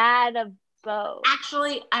had bad of both.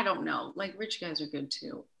 Actually, I don't know. Like, rich guys are good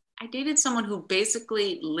too. I dated someone who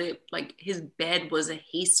basically lived, like, his bed was a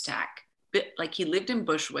haystack. Like, he lived in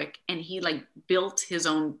Bushwick, and he like built his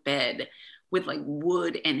own bed with like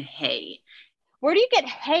wood and hay. Where do you get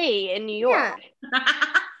hay in New York? Yeah.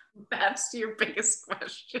 That's your biggest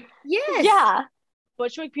question. Yes. Yeah.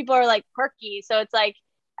 Bushwick people are like quirky, so it's like,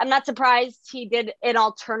 I'm not surprised he did an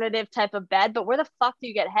alternative type of bed, but where the fuck do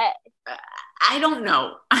you get hay? I don't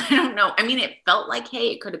know. I mean, it felt like hay.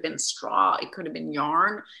 It could have been straw. It could have been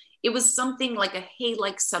yarn. It was something like a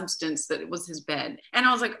hay-like substance that was his bed. And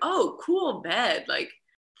I was like, oh, cool bed. Like,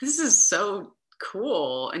 this is so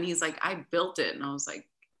cool. And he's like, I built it. And I was like,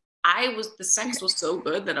 the sex was so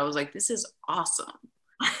good that I was like, this is awesome.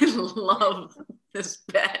 I love this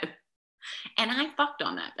bed. And I fucked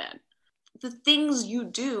on that bed. The things you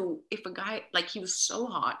do if a guy, like, he was so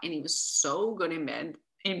hot and he was so good in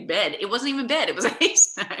bed, it wasn't even bed, it was a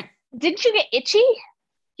haystack. Didn't you get itchy?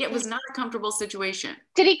 Yeah, it was not a comfortable situation.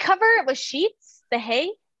 Did he cover it with sheets, the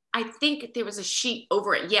hay? I think there was a sheet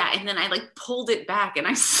over it, yeah, and then I like pulled it back and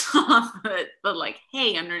I saw the like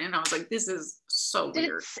hay under it, and I was like, this is so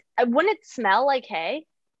weird. Wouldn't it smell like hay?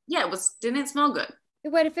 Yeah, didn't smell good.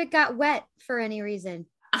 What if it got wet for any reason?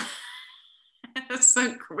 That's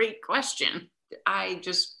a great question. I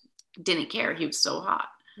just didn't care. He was so hot.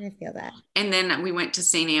 I feel that. And then we went to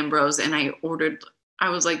St. Ambrose, and I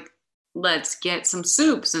was like, let's get some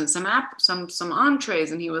soups and some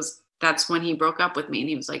entrees. And that's when he broke up with me, and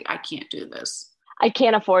he was like, I can't do this. I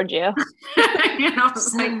can't afford you. And I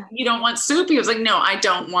was like, you don't want soup? He was like, no, I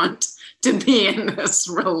don't want to be in this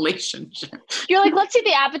relationship. You're like, let's see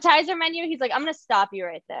the appetizer menu. He's like, I'm going to stop you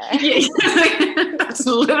right there. Yeah, that's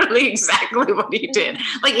literally exactly what he did.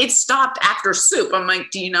 Like, it stopped after soup. I'm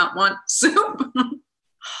like, do you not want soup?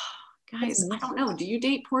 Guys, I don't know. Do you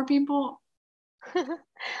date poor people?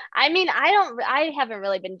 I mean, I haven't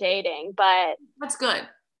really been dating, but that's good.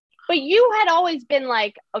 But you had always been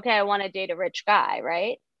like, okay, I want to date a rich guy,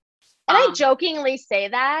 right? And I jokingly say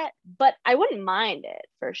that, but I wouldn't mind it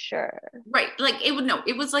for sure. Right. Like, it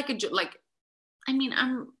was like I mean,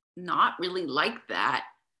 I'm not really like that.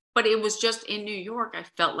 But it was just in New York. I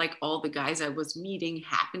felt like all the guys I was meeting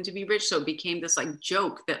happened to be rich. So it became this like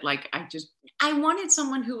joke that like, I wanted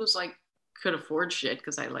someone who was like, could afford shit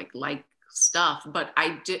because I like stuff, but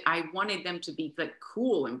I wanted them to be like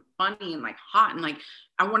cool and funny and like hot. And like,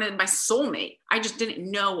 I wanted my soulmate. I just didn't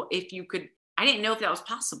know if you could, I didn't know if that was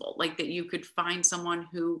possible. Like that you could find someone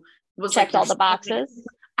who was checked like all the boxes.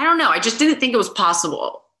 I don't know. I just didn't think it was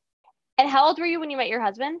possible. And how old were you when you met your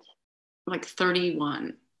husband? Like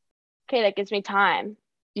 31. Okay, that gives me time.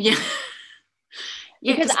 Yeah.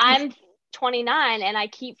 Yeah, because I'm 29 and I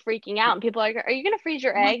keep freaking out, and people are like, "Are you gonna freeze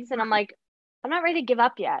your eggs?" And I'm like, "I'm not ready to give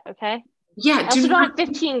up yet." Okay. Yeah. I also don't have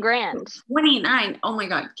 15 grand. 29. Oh my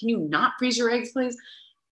God. Can you not freeze your eggs, please?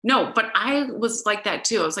 No, but I was like that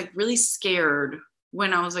too. I was like really scared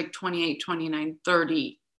when I was like 28, 29,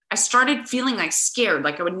 30. I started feeling like scared,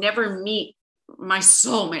 like I would never meet my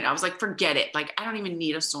soulmate. I was like, forget it. Like, I don't even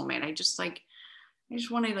need a soulmate. I just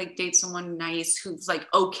want to like date someone nice who's like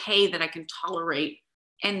okay that I can tolerate.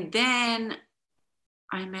 And then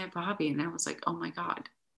I met Bobby and I was like, oh my God,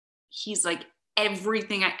 he's like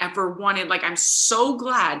everything I ever wanted. Like, I'm so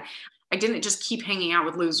glad I didn't just keep hanging out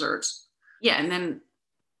with losers. Yeah. And then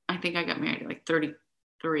I think I got married at like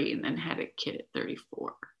 33 and then had a kid at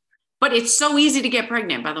 34. But it's so easy to get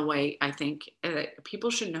pregnant, by the way. I think people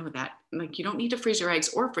should know that. Like, you don't need to freeze your eggs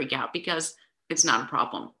or freak out because it's not a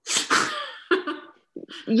problem.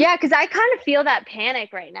 Yeah, because I kind of feel that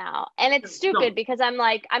panic right now. And it's stupid because I'm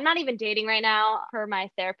like, I'm not even dating right now per my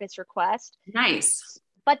therapist's request. Nice.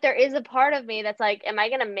 But there is a part of me that's like, am I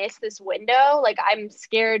going to miss this window? Like, I'm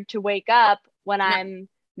scared to wake up when I'm.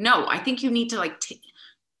 No, I think you need to like,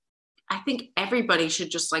 I think everybody should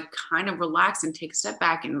just like kind of relax and take a step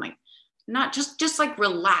back and like, not just like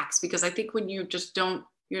relax, because I think when you just don't,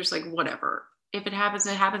 you're just like, whatever. If it happens,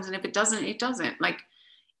 it happens. And if it doesn't, it doesn't. Like,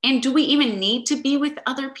 and do we even need to be with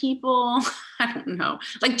other people? I don't know.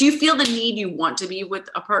 Like, do you feel the need you want to be with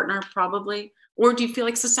a partner? Probably. Or do you feel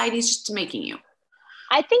like society is just making you?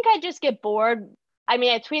 I think I just get bored. I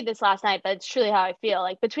mean, I tweeted this last night, but it's truly how I feel.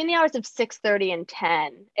 Like, between the hours of 6:30 and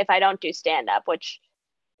 10, if I don't do stand-up, which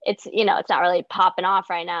it's, it's not really popping off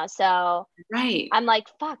right now. So right. I'm like,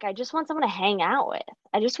 fuck, I just want someone to hang out with.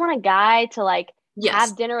 I just want a guy to like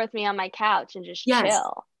have dinner with me on my couch and just chill.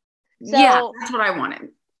 So yeah, that's what I wanted.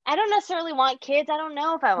 I don't necessarily want kids. I don't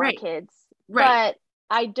know if I want kids, right.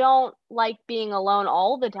 But I don't like being alone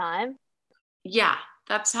all the time. Yeah,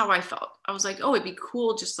 that's how I felt. I was like, oh, it'd be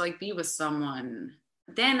cool just to like be with someone.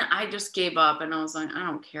 Then I just gave up and I was like, I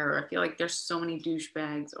don't care. I feel like there's so many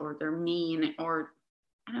douchebags, or they're mean, or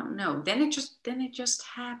I don't know. Then it just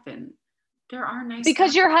happened. There are nice because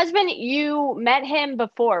guys. Your husband, you met him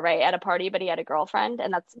before, right? At a party, but he had a girlfriend,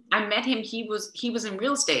 and I met him. He was in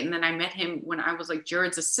real estate, and then I met him when I was like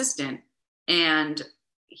Jared's assistant, and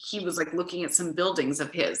he was like looking at some buildings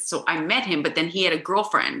of his. So I met him, but then he had a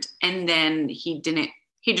girlfriend, and then he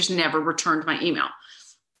just never returned my email.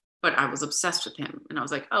 But I was obsessed with him, and I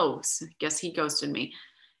was like, oh, I guess he ghosted me.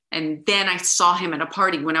 And then I saw him at a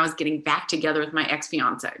party when I was getting back together with my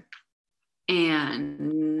ex-fiance.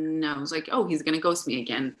 And I was like, oh, he's going to ghost me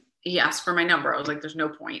again. He asked for my number. I was like, there's no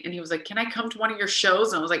point. And he was like, can I come to one of your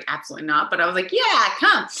shows? And I was like, absolutely not. But I was like, yeah,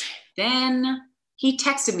 come. Then he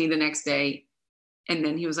texted me the next day. And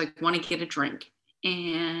then he was like, want to get a drink?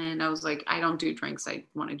 And I was like, I don't do drinks. I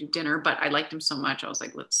want to do dinner. But I liked him so much. I was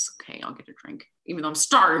like, okay, I'll get a drink, even though I'm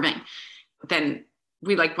starving. Then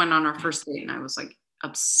we like went on our first date, and I was like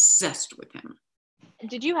obsessed with him.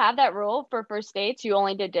 Did you have that rule for first dates? You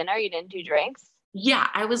only did dinner, you didn't do drinks? Yeah,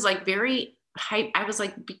 I was like very high. I was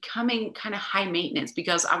like becoming kind of high maintenance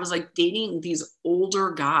because I was like dating these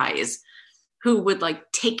older guys who would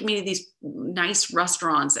like take me to these nice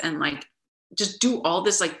restaurants and like just do all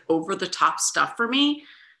this like over the top stuff for me.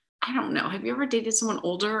 I don't know. Have you ever dated someone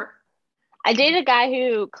older? I dated a guy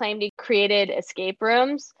who claimed he created escape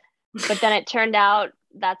rooms, but then it turned out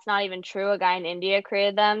that's not even true. A guy in India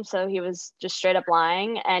created them. So he was just straight up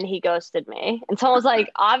lying, and he ghosted me. And someone was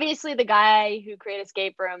like, obviously the guy who created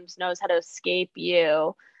escape rooms knows how to escape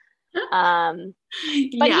you. But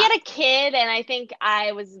he had a kid, and I think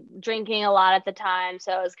I was drinking a lot at the time.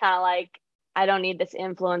 So it was kind of like, I don't need this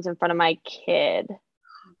influence in front of my kid.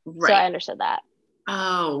 Right. So I understood that.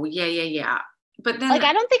 Oh, yeah. But then like,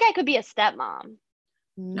 I don't think I could be a stepmom.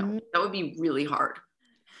 No, that would be really hard.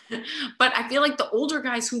 But I feel like the older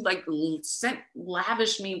guys who like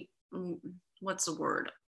lavished me, what's the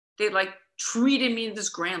word? They like treated me to this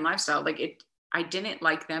grand lifestyle. Like I didn't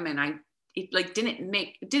like them, and it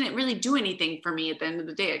didn't really do anything for me at the end of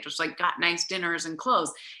the day. I just like got nice dinners and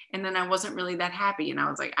clothes, and then I wasn't really that happy. And I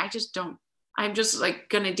was like, I just don't I'm just like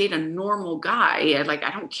going to date a normal guy.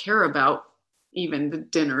 I don't care about even the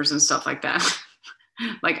dinners and stuff like that.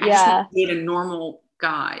 Like I just want to date a normal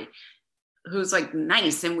guy who's like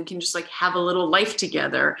nice and we can just like have a little life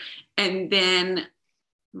together. And then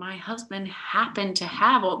my husband happened to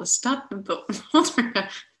have all the stuff and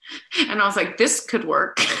I was like, this could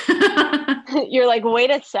work. You're like, wait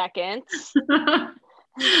a second.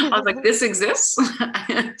 I was like, this exists.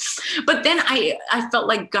 But then I felt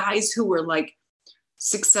like guys who were like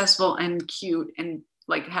successful and cute and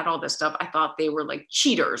like had all this stuff, I thought they were like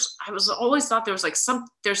cheaters. I was always thought there was like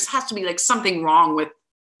there has to be like something wrong with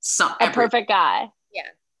perfect guy. Yeah.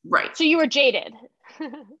 Right. So you were jaded. A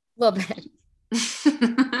little bit.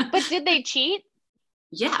 But did they cheat?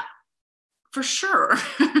 Yeah, for sure.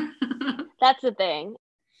 That's the thing.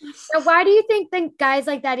 So why do you think guys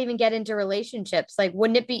like that even get into relationships? Like,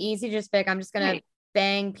 wouldn't it be easy to just pick, I'm just going to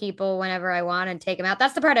bang people whenever I want and take them out?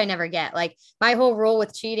 That's the part I never get. Like, my whole rule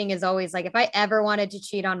with cheating is always like, if I ever wanted to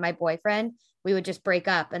cheat on my boyfriend, we would just break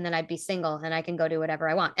up and then I'd be single and I can go do whatever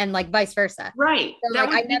I want. And like vice versa. Right. So, like,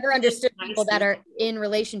 I never understood people that are in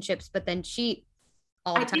relationships, but then cheat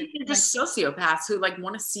all the time. I think they're just sociopaths who like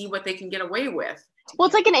want to see what they can get away with. Well,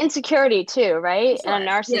 it's like an insecurity too, right? Sure. And a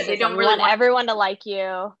narcissism. Yeah, they don't really want everyone to like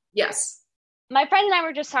you. Yes. My friend and I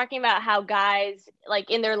were just talking about how guys like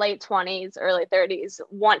in their late 20s, early 30s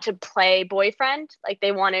want to play boyfriend. Like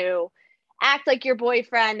they want to act like your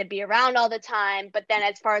boyfriend and be around all the time. But then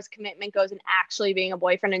as far as commitment goes and actually being a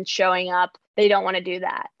boyfriend and showing up, they don't want to do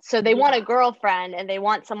that. So they want a girlfriend and they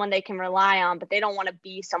want someone they can rely on, but they don't want to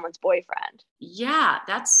be someone's boyfriend. Yeah,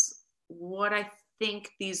 that's what I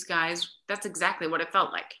think these guys, that's exactly what it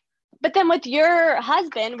felt like. But then with your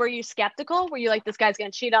husband, were you skeptical? Were you like, this guy's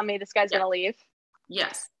going to cheat on me? This guy's going to leave?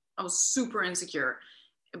 Yes. I was super insecure,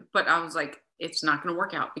 but I was like, it's not going to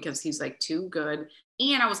work out because he's like too good.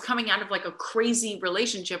 And I was coming out of like a crazy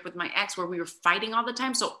relationship with my ex where we were fighting all the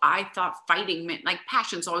time. So I thought fighting meant like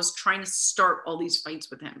passion. So I was trying to start all these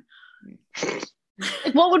fights with him.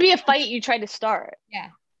 What would be a fight you tried to start? Yeah.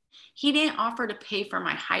 He didn't offer to pay for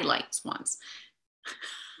my highlights once.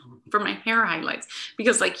 For my hair highlights,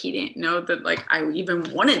 because like he didn't know that like I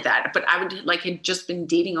even wanted that, but I would like had just been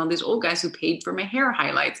dating all these old guys who paid for my hair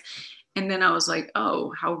highlights. And then I was like,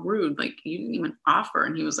 oh, how rude. Like you didn't even offer.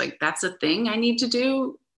 And he was like, that's a thing I need to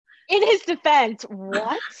do. In his defense,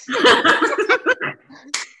 what?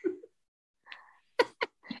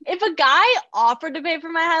 If a guy offered to pay for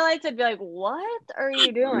my highlights, I'd be like, what are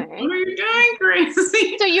you doing? What are you doing,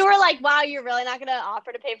 crazy? So you were like, wow, you're really not going to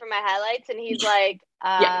offer to pay for my highlights? And he's like,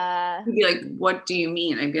 Yeah. He'd be like, what do you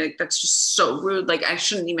mean? I'd be like, that's just so rude. Like, I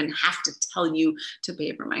shouldn't even have to tell you to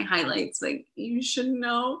pay for my highlights. Like, you should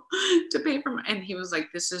know to pay for my, and he was like,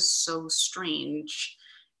 this is so strange.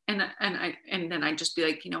 And then I'd just be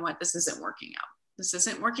like, you know what? This isn't working out. This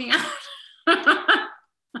isn't working out.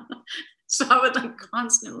 So I would like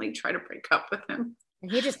constantly try to break up with him. And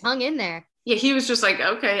he just hung in there. Yeah, he was just like,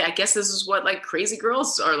 okay, I guess this is what like crazy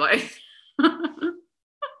girls are like.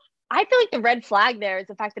 I feel like the red flag there is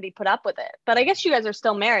the fact that he put up with it. But I guess you guys are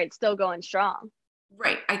still married, still going strong.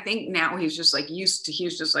 Right. I think now he's just like used to, he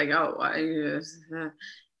was just like, oh,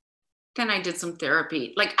 then I did some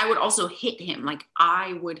therapy. Like I would also hit him. Like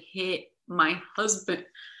I would hit my husband.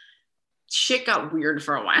 Shit got weird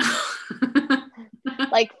for a while.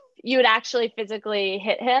 Like you would actually physically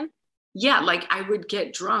hit him? Yeah. Like I would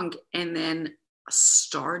get drunk and then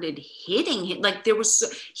started hitting him. Like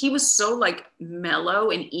he was so like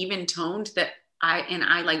mellow and even toned that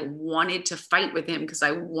I like wanted to fight with him because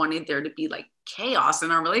I wanted there to be like chaos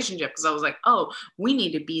in our relationship. Because I was like, oh, we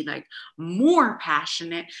need to be like more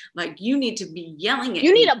passionate. Like you need to be yelling at me.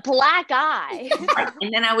 You need a black eye.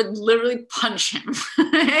 And then I would literally punch him.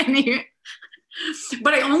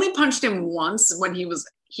 But I only punched him once when he was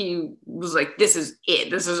like, this is it.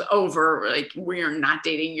 This is over. Like, we are not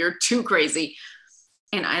dating. You're too crazy.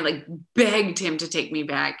 And I like begged him to take me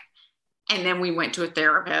back. And then we went to a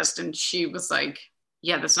therapist and she was like,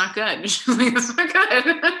 yeah, that's not good. She's like, that's not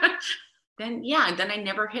good. Then I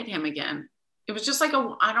never hit him again. It was just like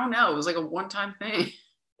I don't know. It was like a one-time thing.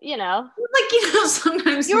 You know, like,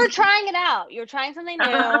 sometimes you were trying it out. You were trying something new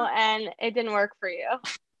and it didn't work for you.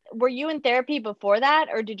 Were you in therapy before that,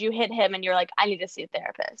 or did you hit him and you're like, I need to see a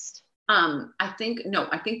therapist? I think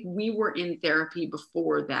we were in therapy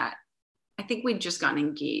before that. I think we'd just gotten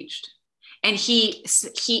engaged, and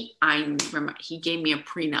I remember he gave me a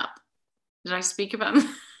prenup. Did I speak about him?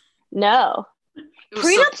 No.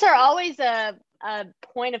 Prenups are always a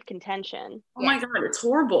point of contention. Oh my God, it's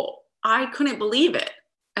horrible. I couldn't believe it.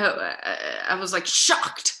 I was like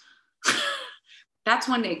shocked. That's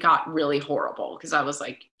when it got really horrible because I was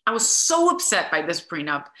like, I was so upset by this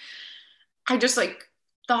prenup. I just like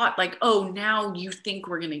thought like, oh, now you think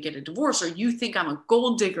we're going to get a divorce, or you think I'm a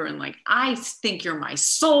gold digger. And like, I think you're my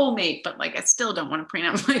soulmate, but like, I still don't want a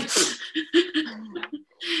prenup. Like,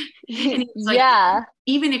 and it's like, yeah.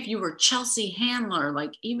 even if you were Chelsea Handler,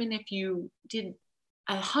 like even if you did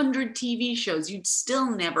 100 TV shows, you'd still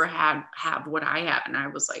never have what I have. And I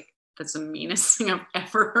was like, that's the meanest thing I've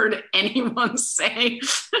ever heard anyone say.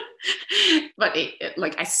 But it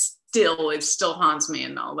still haunts me,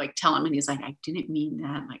 and I'll like tell him, and he's like, I didn't mean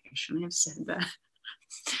that. Like, I shouldn't have said that.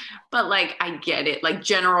 But like, I get it. Like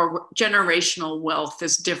generational wealth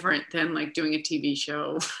is different than like doing a TV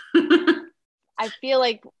show. I feel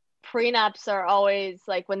like prenups are always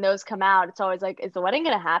like, when those come out, it's always like, is the wedding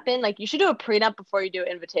going to happen? Like, you should do a prenup before you do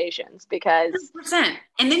invitations, because 100%.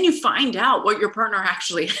 And then you find out what your partner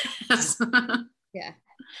actually has. Yeah.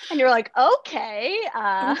 and you're like, okay.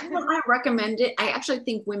 I recommend it. I actually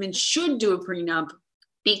think women should do a prenup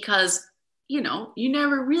because, you know, you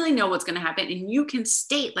never really know what's going to happen, and you can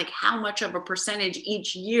state like how much of a percentage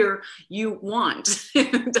each year you want.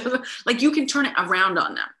 Like, you can turn it around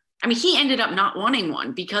on them. I mean, he ended up not wanting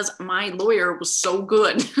one because my lawyer was so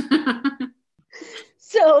good.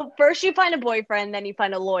 So first you find a boyfriend, then you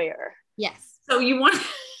find a lawyer. Yes. So you want,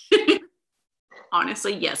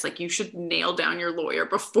 honestly, yes, like you should nail down your lawyer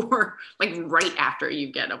before, like right after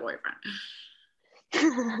you get a boyfriend.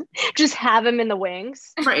 Just have him in the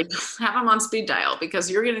wings. Right. Have him on speed dial,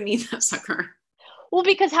 because you're going to need that sucker. Well,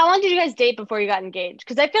 because how long did you guys date before you got engaged?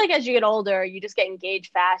 Because I feel like as you get older, you just get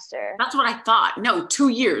engaged faster. That's what I thought. No, 2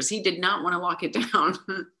 years. He did not want to lock it down.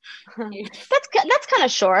 That's kind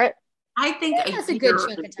of short. I think that's a good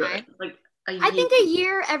chunk of time. Like I think a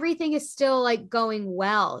year, everything is still like going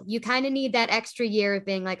well. You kind of need that extra year of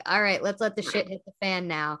being like, all right, let's let the shit hit the fan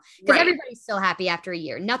now. Because everybody's still happy after a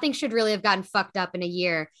year. Nothing should really have gotten fucked up in a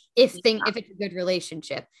year if it's a good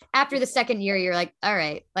relationship. After the second year, you're like, all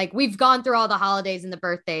right, like we've gone through all the holidays and the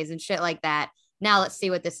birthdays and shit like that. Now let's see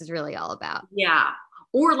what this is really all about. Yeah.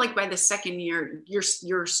 Or like by the second year,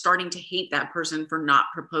 you're starting to hate that person for not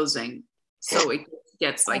proposing. So it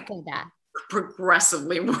gets like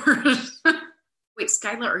progressively worse. Wait,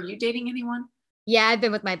 Skylar, are you dating anyone? Yeah, I've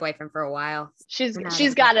been with my boyfriend for a while. She's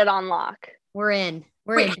got it on lock. We're in.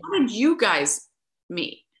 Wait, how did you guys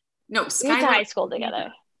meet? No, Skylar. We went to high school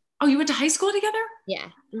together. Oh, you went to high school together? Yeah.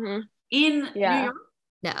 Mm-hmm. In New York?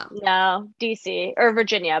 No, DC or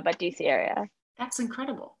Virginia, but DC area. That's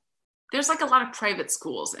incredible. There's like a lot of private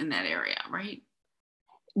schools in that area, right?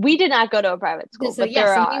 We did not go to a private school, but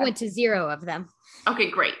there are. We went to 0 of them.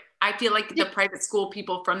 Okay, great. I feel like the private school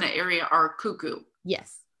people from the area are cuckoo.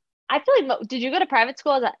 Yes. I feel like, did you go to private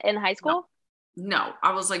school in high school? No,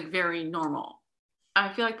 I was like very normal.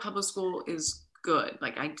 I feel like public school is good.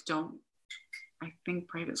 Like I think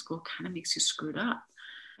private school kind of makes you screwed up.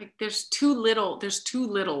 Like there's too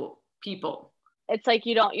little people. It's like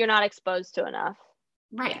you're not exposed to enough.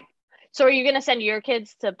 Right. So are you going to send your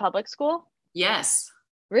kids to public school? Yes.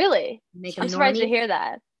 Really? I'm surprised to hear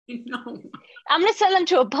that. No. I'm going to send them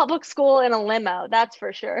to a public school in a limo. That's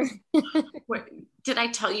for sure. Wait, did I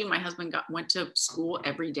tell you my husband went to school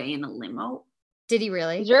every day in a limo? Did he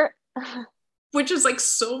really? Which is like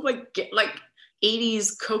so like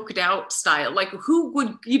 80s coked out style. Like who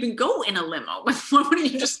would even go in a limo? Why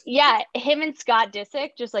wouldn't you just? Yeah, him and Scott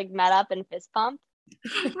Disick just like met up and fist pumped.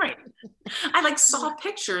 Right. I like saw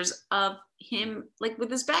pictures of him like with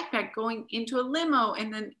his backpack going into a limo,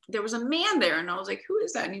 and then there was a man there, and I was like, who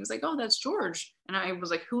is that? And he was like, oh, that's George. And I was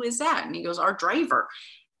like, who is that? And he goes, our driver.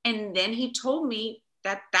 And then he told me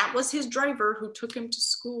that was his driver who took him to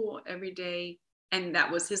school every day, and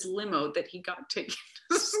that was his limo that he got taken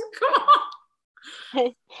to school.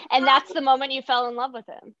 And that's the moment you fell in love with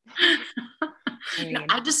him. No,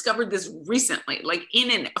 I discovered this recently, like in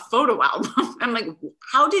a photo album. I'm like,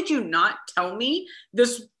 how did you not tell me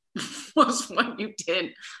this was what you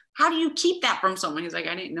did? How do you keep that from someone? He's like,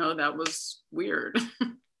 I didn't know, that was weird.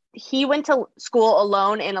 He went to school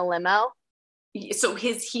alone in a limo. So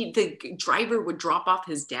the driver would drop off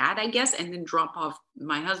his dad, I guess, and then drop off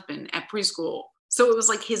my husband at preschool. So it was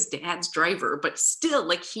like his dad's driver, but still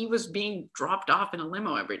like he was being dropped off in a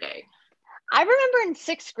limo every day. I remember in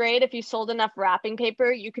 6th grade, if you sold enough wrapping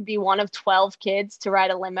paper, you could be one of 12 kids to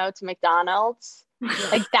ride a limo to McDonald's.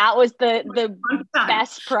 Like that was the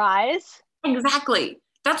best prize. Exactly.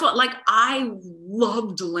 That's what, like, I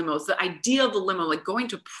loved limos. The idea of a limo, like going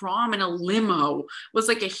to prom in a limo was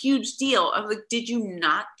like a huge deal. I was like, did you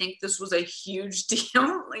not think this was a huge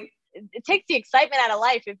deal? Like, it takes the excitement out of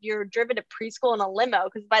life if you're driven to preschool in a limo,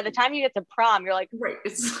 because by the time you get to prom, you're like, right.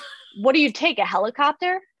 What do you take? A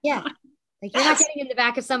helicopter? Yeah. Like you're not getting in the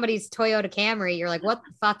back of somebody's Toyota Camry. You're like, what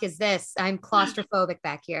the fuck is this? I'm claustrophobic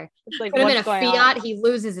back here. It's like, Put him in a what's going Fiat, on? he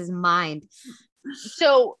loses his mind.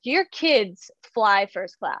 So your kids fly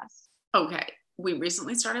first class. Okay. We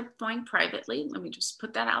recently started flying privately. Let me just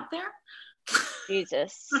put that out there.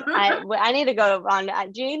 Jesus. I need to go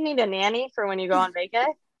on. Do you need a nanny for when you go on vacay?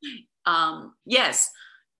 Yes.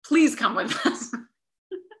 Please come with us.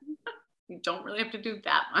 You don't really have to do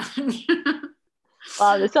that much.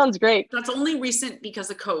 Wow, this sounds great. That's only recent because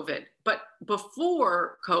of COVID. But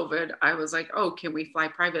before COVID, I was like, oh, can we fly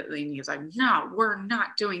privately? And he was like, no, we're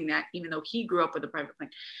not doing that, even though he grew up with a private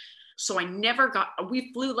plane. So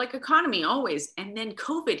we flew like economy always. And then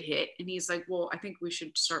COVID hit and he's like, well, I think we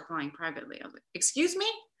should start flying privately. I was like, excuse me?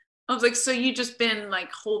 I was like, so you just been like,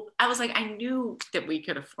 I was like, I knew that we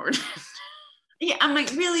could afford it. Yeah, I'm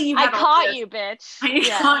like, really? I caught you, bitch.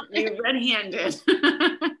 I caught you red-handed.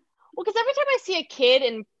 Well, because every time I see a kid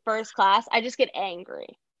in first class, I just get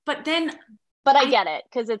angry. But I get it,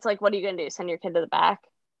 because it's like, what are you going to do? Send your kid to the back?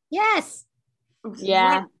 Yes.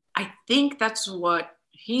 Yeah. I think that's what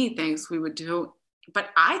he thinks we would do. But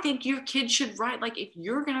I think your kid should ride. Like, if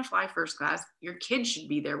you're going to fly first class, your kid should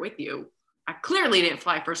be there with you. I clearly didn't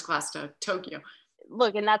fly first class to Tokyo.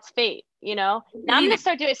 Look, and that's fate, Now I'm going to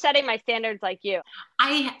start setting my standards like you.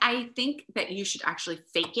 I think that you should actually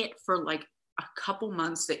fake it for like a couple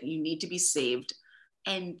months that you need to be saved.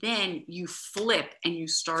 And then you flip and you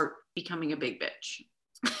start becoming a big bitch.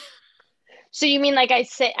 So you mean like I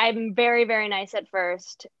say, I'm very, very nice at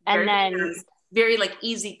first. And then very like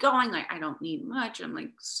easy going. Like, I don't need much. I'm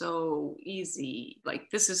like so easy. Like,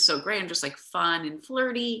 this is so great. I'm just like fun and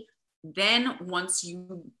flirty. Then once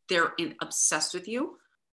they're obsessed with you,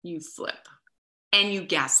 you flip and you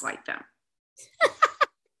gaslight them.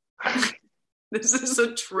 This is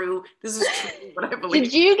true what I believe.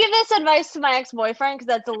 Did you give this advice to my ex-boyfriend? Because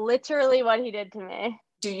that's literally what he did to me.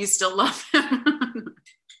 Do you still love him?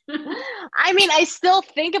 I mean, I still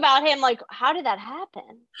think about him like, how did that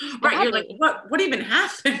happen? Right. You're like, what even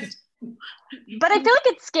happened? But I feel like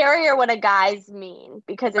it's scarier when a guy's mean,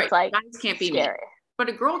 because it's like, guys can't be scary. mean. But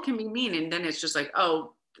a girl can be mean, and then it's just like,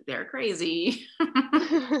 oh, they're crazy.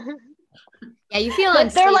 Yeah, you feel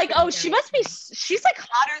like they're like, oh, she's like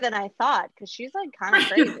hotter than I thought, because she's like kind of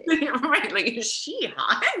crazy. Right, like, is she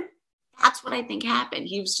hot? That's what I think happened.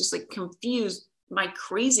 He was just like confused my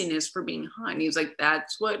craziness for being hot. And he was like,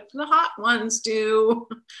 that's what the hot ones do.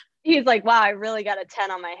 He's like, wow, I really got a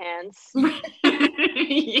 10 on my hands.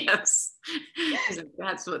 Yes. Like,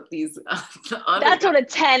 that's what these that's what a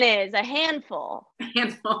 10 is, a handful.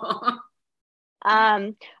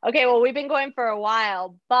 Okay, well, we've been going for a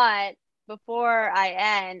while, but before I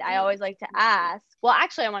end, I always like to ask, well,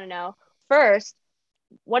 actually, I want to know first,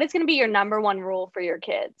 what is going to be your number one rule for your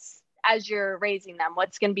kids as you're raising them?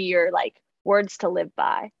 What's going to be your like words to live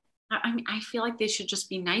by? I mean, I feel like they should just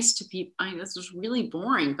be nice to people. I mean, this is really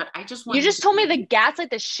boring, but I just want you just told me to gaslight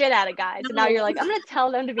the shit out of guys. No. And now you're like, I'm going to tell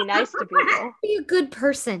them to be nice to people. Be a good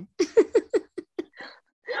person.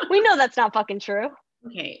 We know that's not fucking true.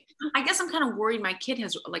 Okay. I guess I'm kind of worried. My kid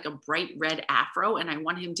has like a bright red afro and I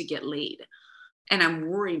want him to get laid. And I'm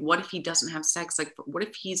worried, what if he doesn't have sex? Like, what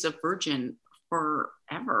if he's a virgin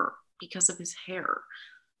forever because of his hair?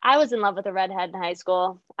 I was in love with a redhead in high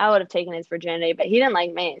school. I would have taken his virginity, but he didn't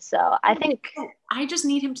like me. So I think I just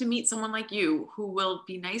need him to meet someone like you who will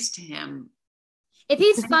be nice to him. If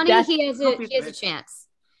he's funny, he has a chance.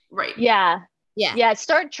 Right. Yeah.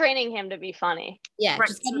 Start training him to be funny. Yeah. Right.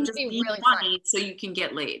 Just get him to be really funny so you can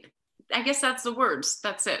get laid. I guess that's the words.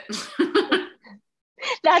 That's it.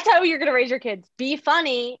 That's how you're going to raise your kids. Be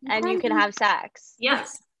funny and you can have sex.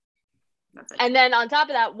 Yes. That's it. And then on top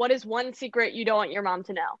of that, what is one secret you don't want your mom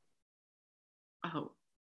to know? Oh,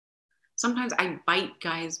 sometimes I bite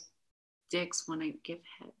guys' dicks when I give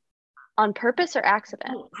head. On purpose or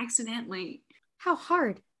accident? Oh, accidentally. How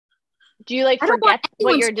hard? Do you like forget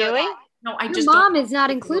what you're doing? No, Your mom is not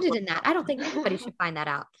included in that. I don't think anybody should find that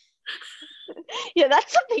out. Yeah,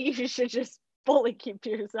 that's something you should just fully keep to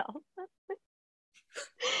yourself.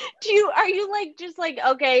 Are you like just like,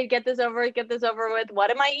 okay, get this over with,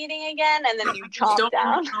 what am I eating again? And then you chomp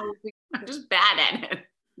down. I'm just bad at it.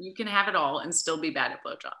 You can have it all and still be bad at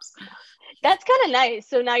blowjobs. That's kind of nice.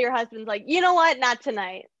 So now your husband's like, you know what? Not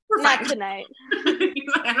tonight. Not tonight.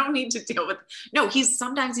 I don't need to deal with it. No,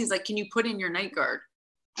 sometimes he's like, can you put in your night guard?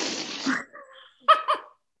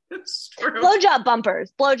 It's true. Blowjob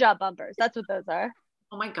bumpers. That's what those are.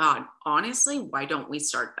 Oh my God. Honestly, why don't we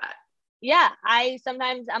start that? Yeah, I'm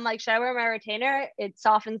like, should I wear my retainer? It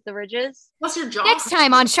softens the ridges. Plus your jaw. Next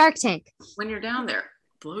time on Shark Tank. When you're down there.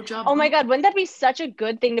 Blowjob. Oh my God, wouldn't that be such a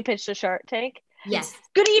good thing to pitch to Shark Tank? Yes.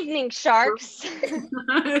 Good evening, sharks.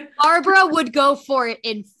 Barbara would go for it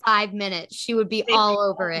in 5 minutes. She would be all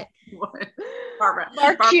over it. Barbara.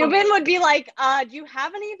 Mark Cuban would be like, do you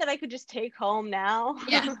have any that I could just take home now?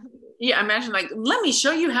 Yeah. Yeah, imagine like, let me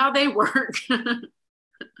show you how they work. Mr.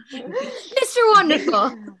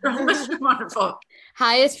 Wonderful. Mr. Wonderful.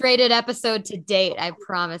 Highest rated episode to date, I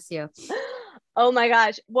promise you. Oh my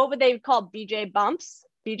gosh. What would they call BJ bumps?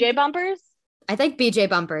 BJ bumpers? I think BJ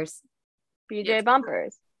bumpers. BJ Yes.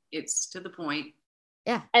 bumpers. It's to the point.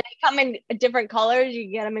 Yeah. And they come in different colors. You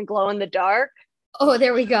can get them in glow in the dark. Oh,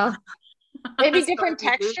 there we go. Maybe So different we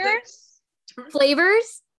do this. textures.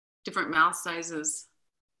 Flavors? Different mouth sizes.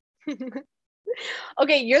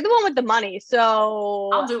 Okay, you're the one with the money. So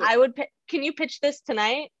I'll do it. I would can you pitch this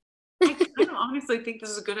tonight? I don't honestly think this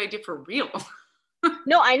is a good idea for real.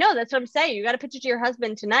 No, I know. That's what I'm saying. You got to pitch it to your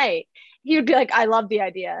husband tonight. He would be like, I love the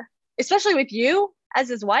idea. Especially with you as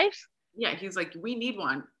his wife. Yeah, he's like, we need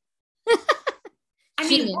one. I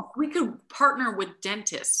mean, Genius. we could partner with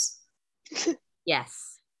dentists.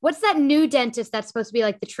 Yes. What's that new dentist that's supposed to be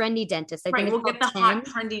like the trendy dentist? I Right, think we'll it's get the called hot,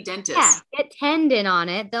 Tend. trendy dentist. Yeah, get Tendon on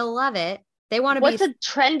it. They'll love it. They want to What's be. a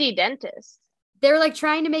trendy dentist? They're like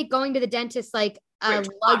trying to make going to the dentist like a Rich,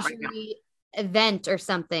 hot right luxury event or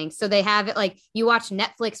something. So they have it like you watch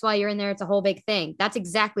Netflix while you're in there. It's a whole big thing. That's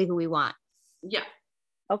exactly who we want. Yeah,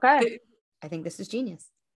 Okay. I think this is genius.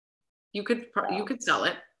 you could sell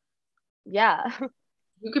it. Yeah.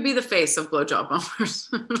 You could be the face of blowjob bumpers.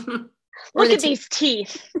 Or Look the at these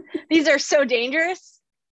teeth. These are so dangerous.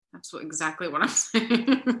 That's exactly what I'm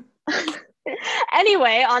saying.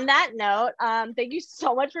 Anyway, on that note, thank you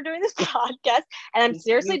so much for doing this podcast. And I'm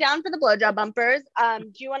seriously down for the blowjob bumpers.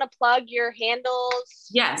 Do you want to plug your handles?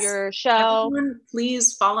 Yes. Your show? Everyone,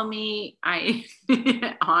 please follow me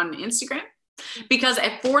on Instagram, because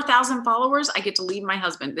at 4,000 followers, I get to leave my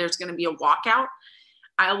husband. There's going to be a walkout.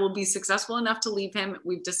 I will be successful enough to leave him.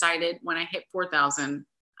 We've decided when I hit 4,000,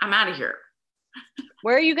 I'm out of here.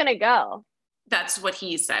 Where are you going to go? That's what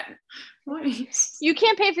he said. You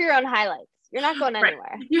can't pay for your own highlights. You're not going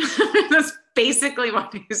anywhere. That's basically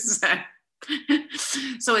what he said.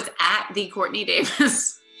 So it's at the Courtney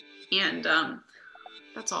Davis. And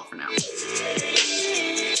that's all for now.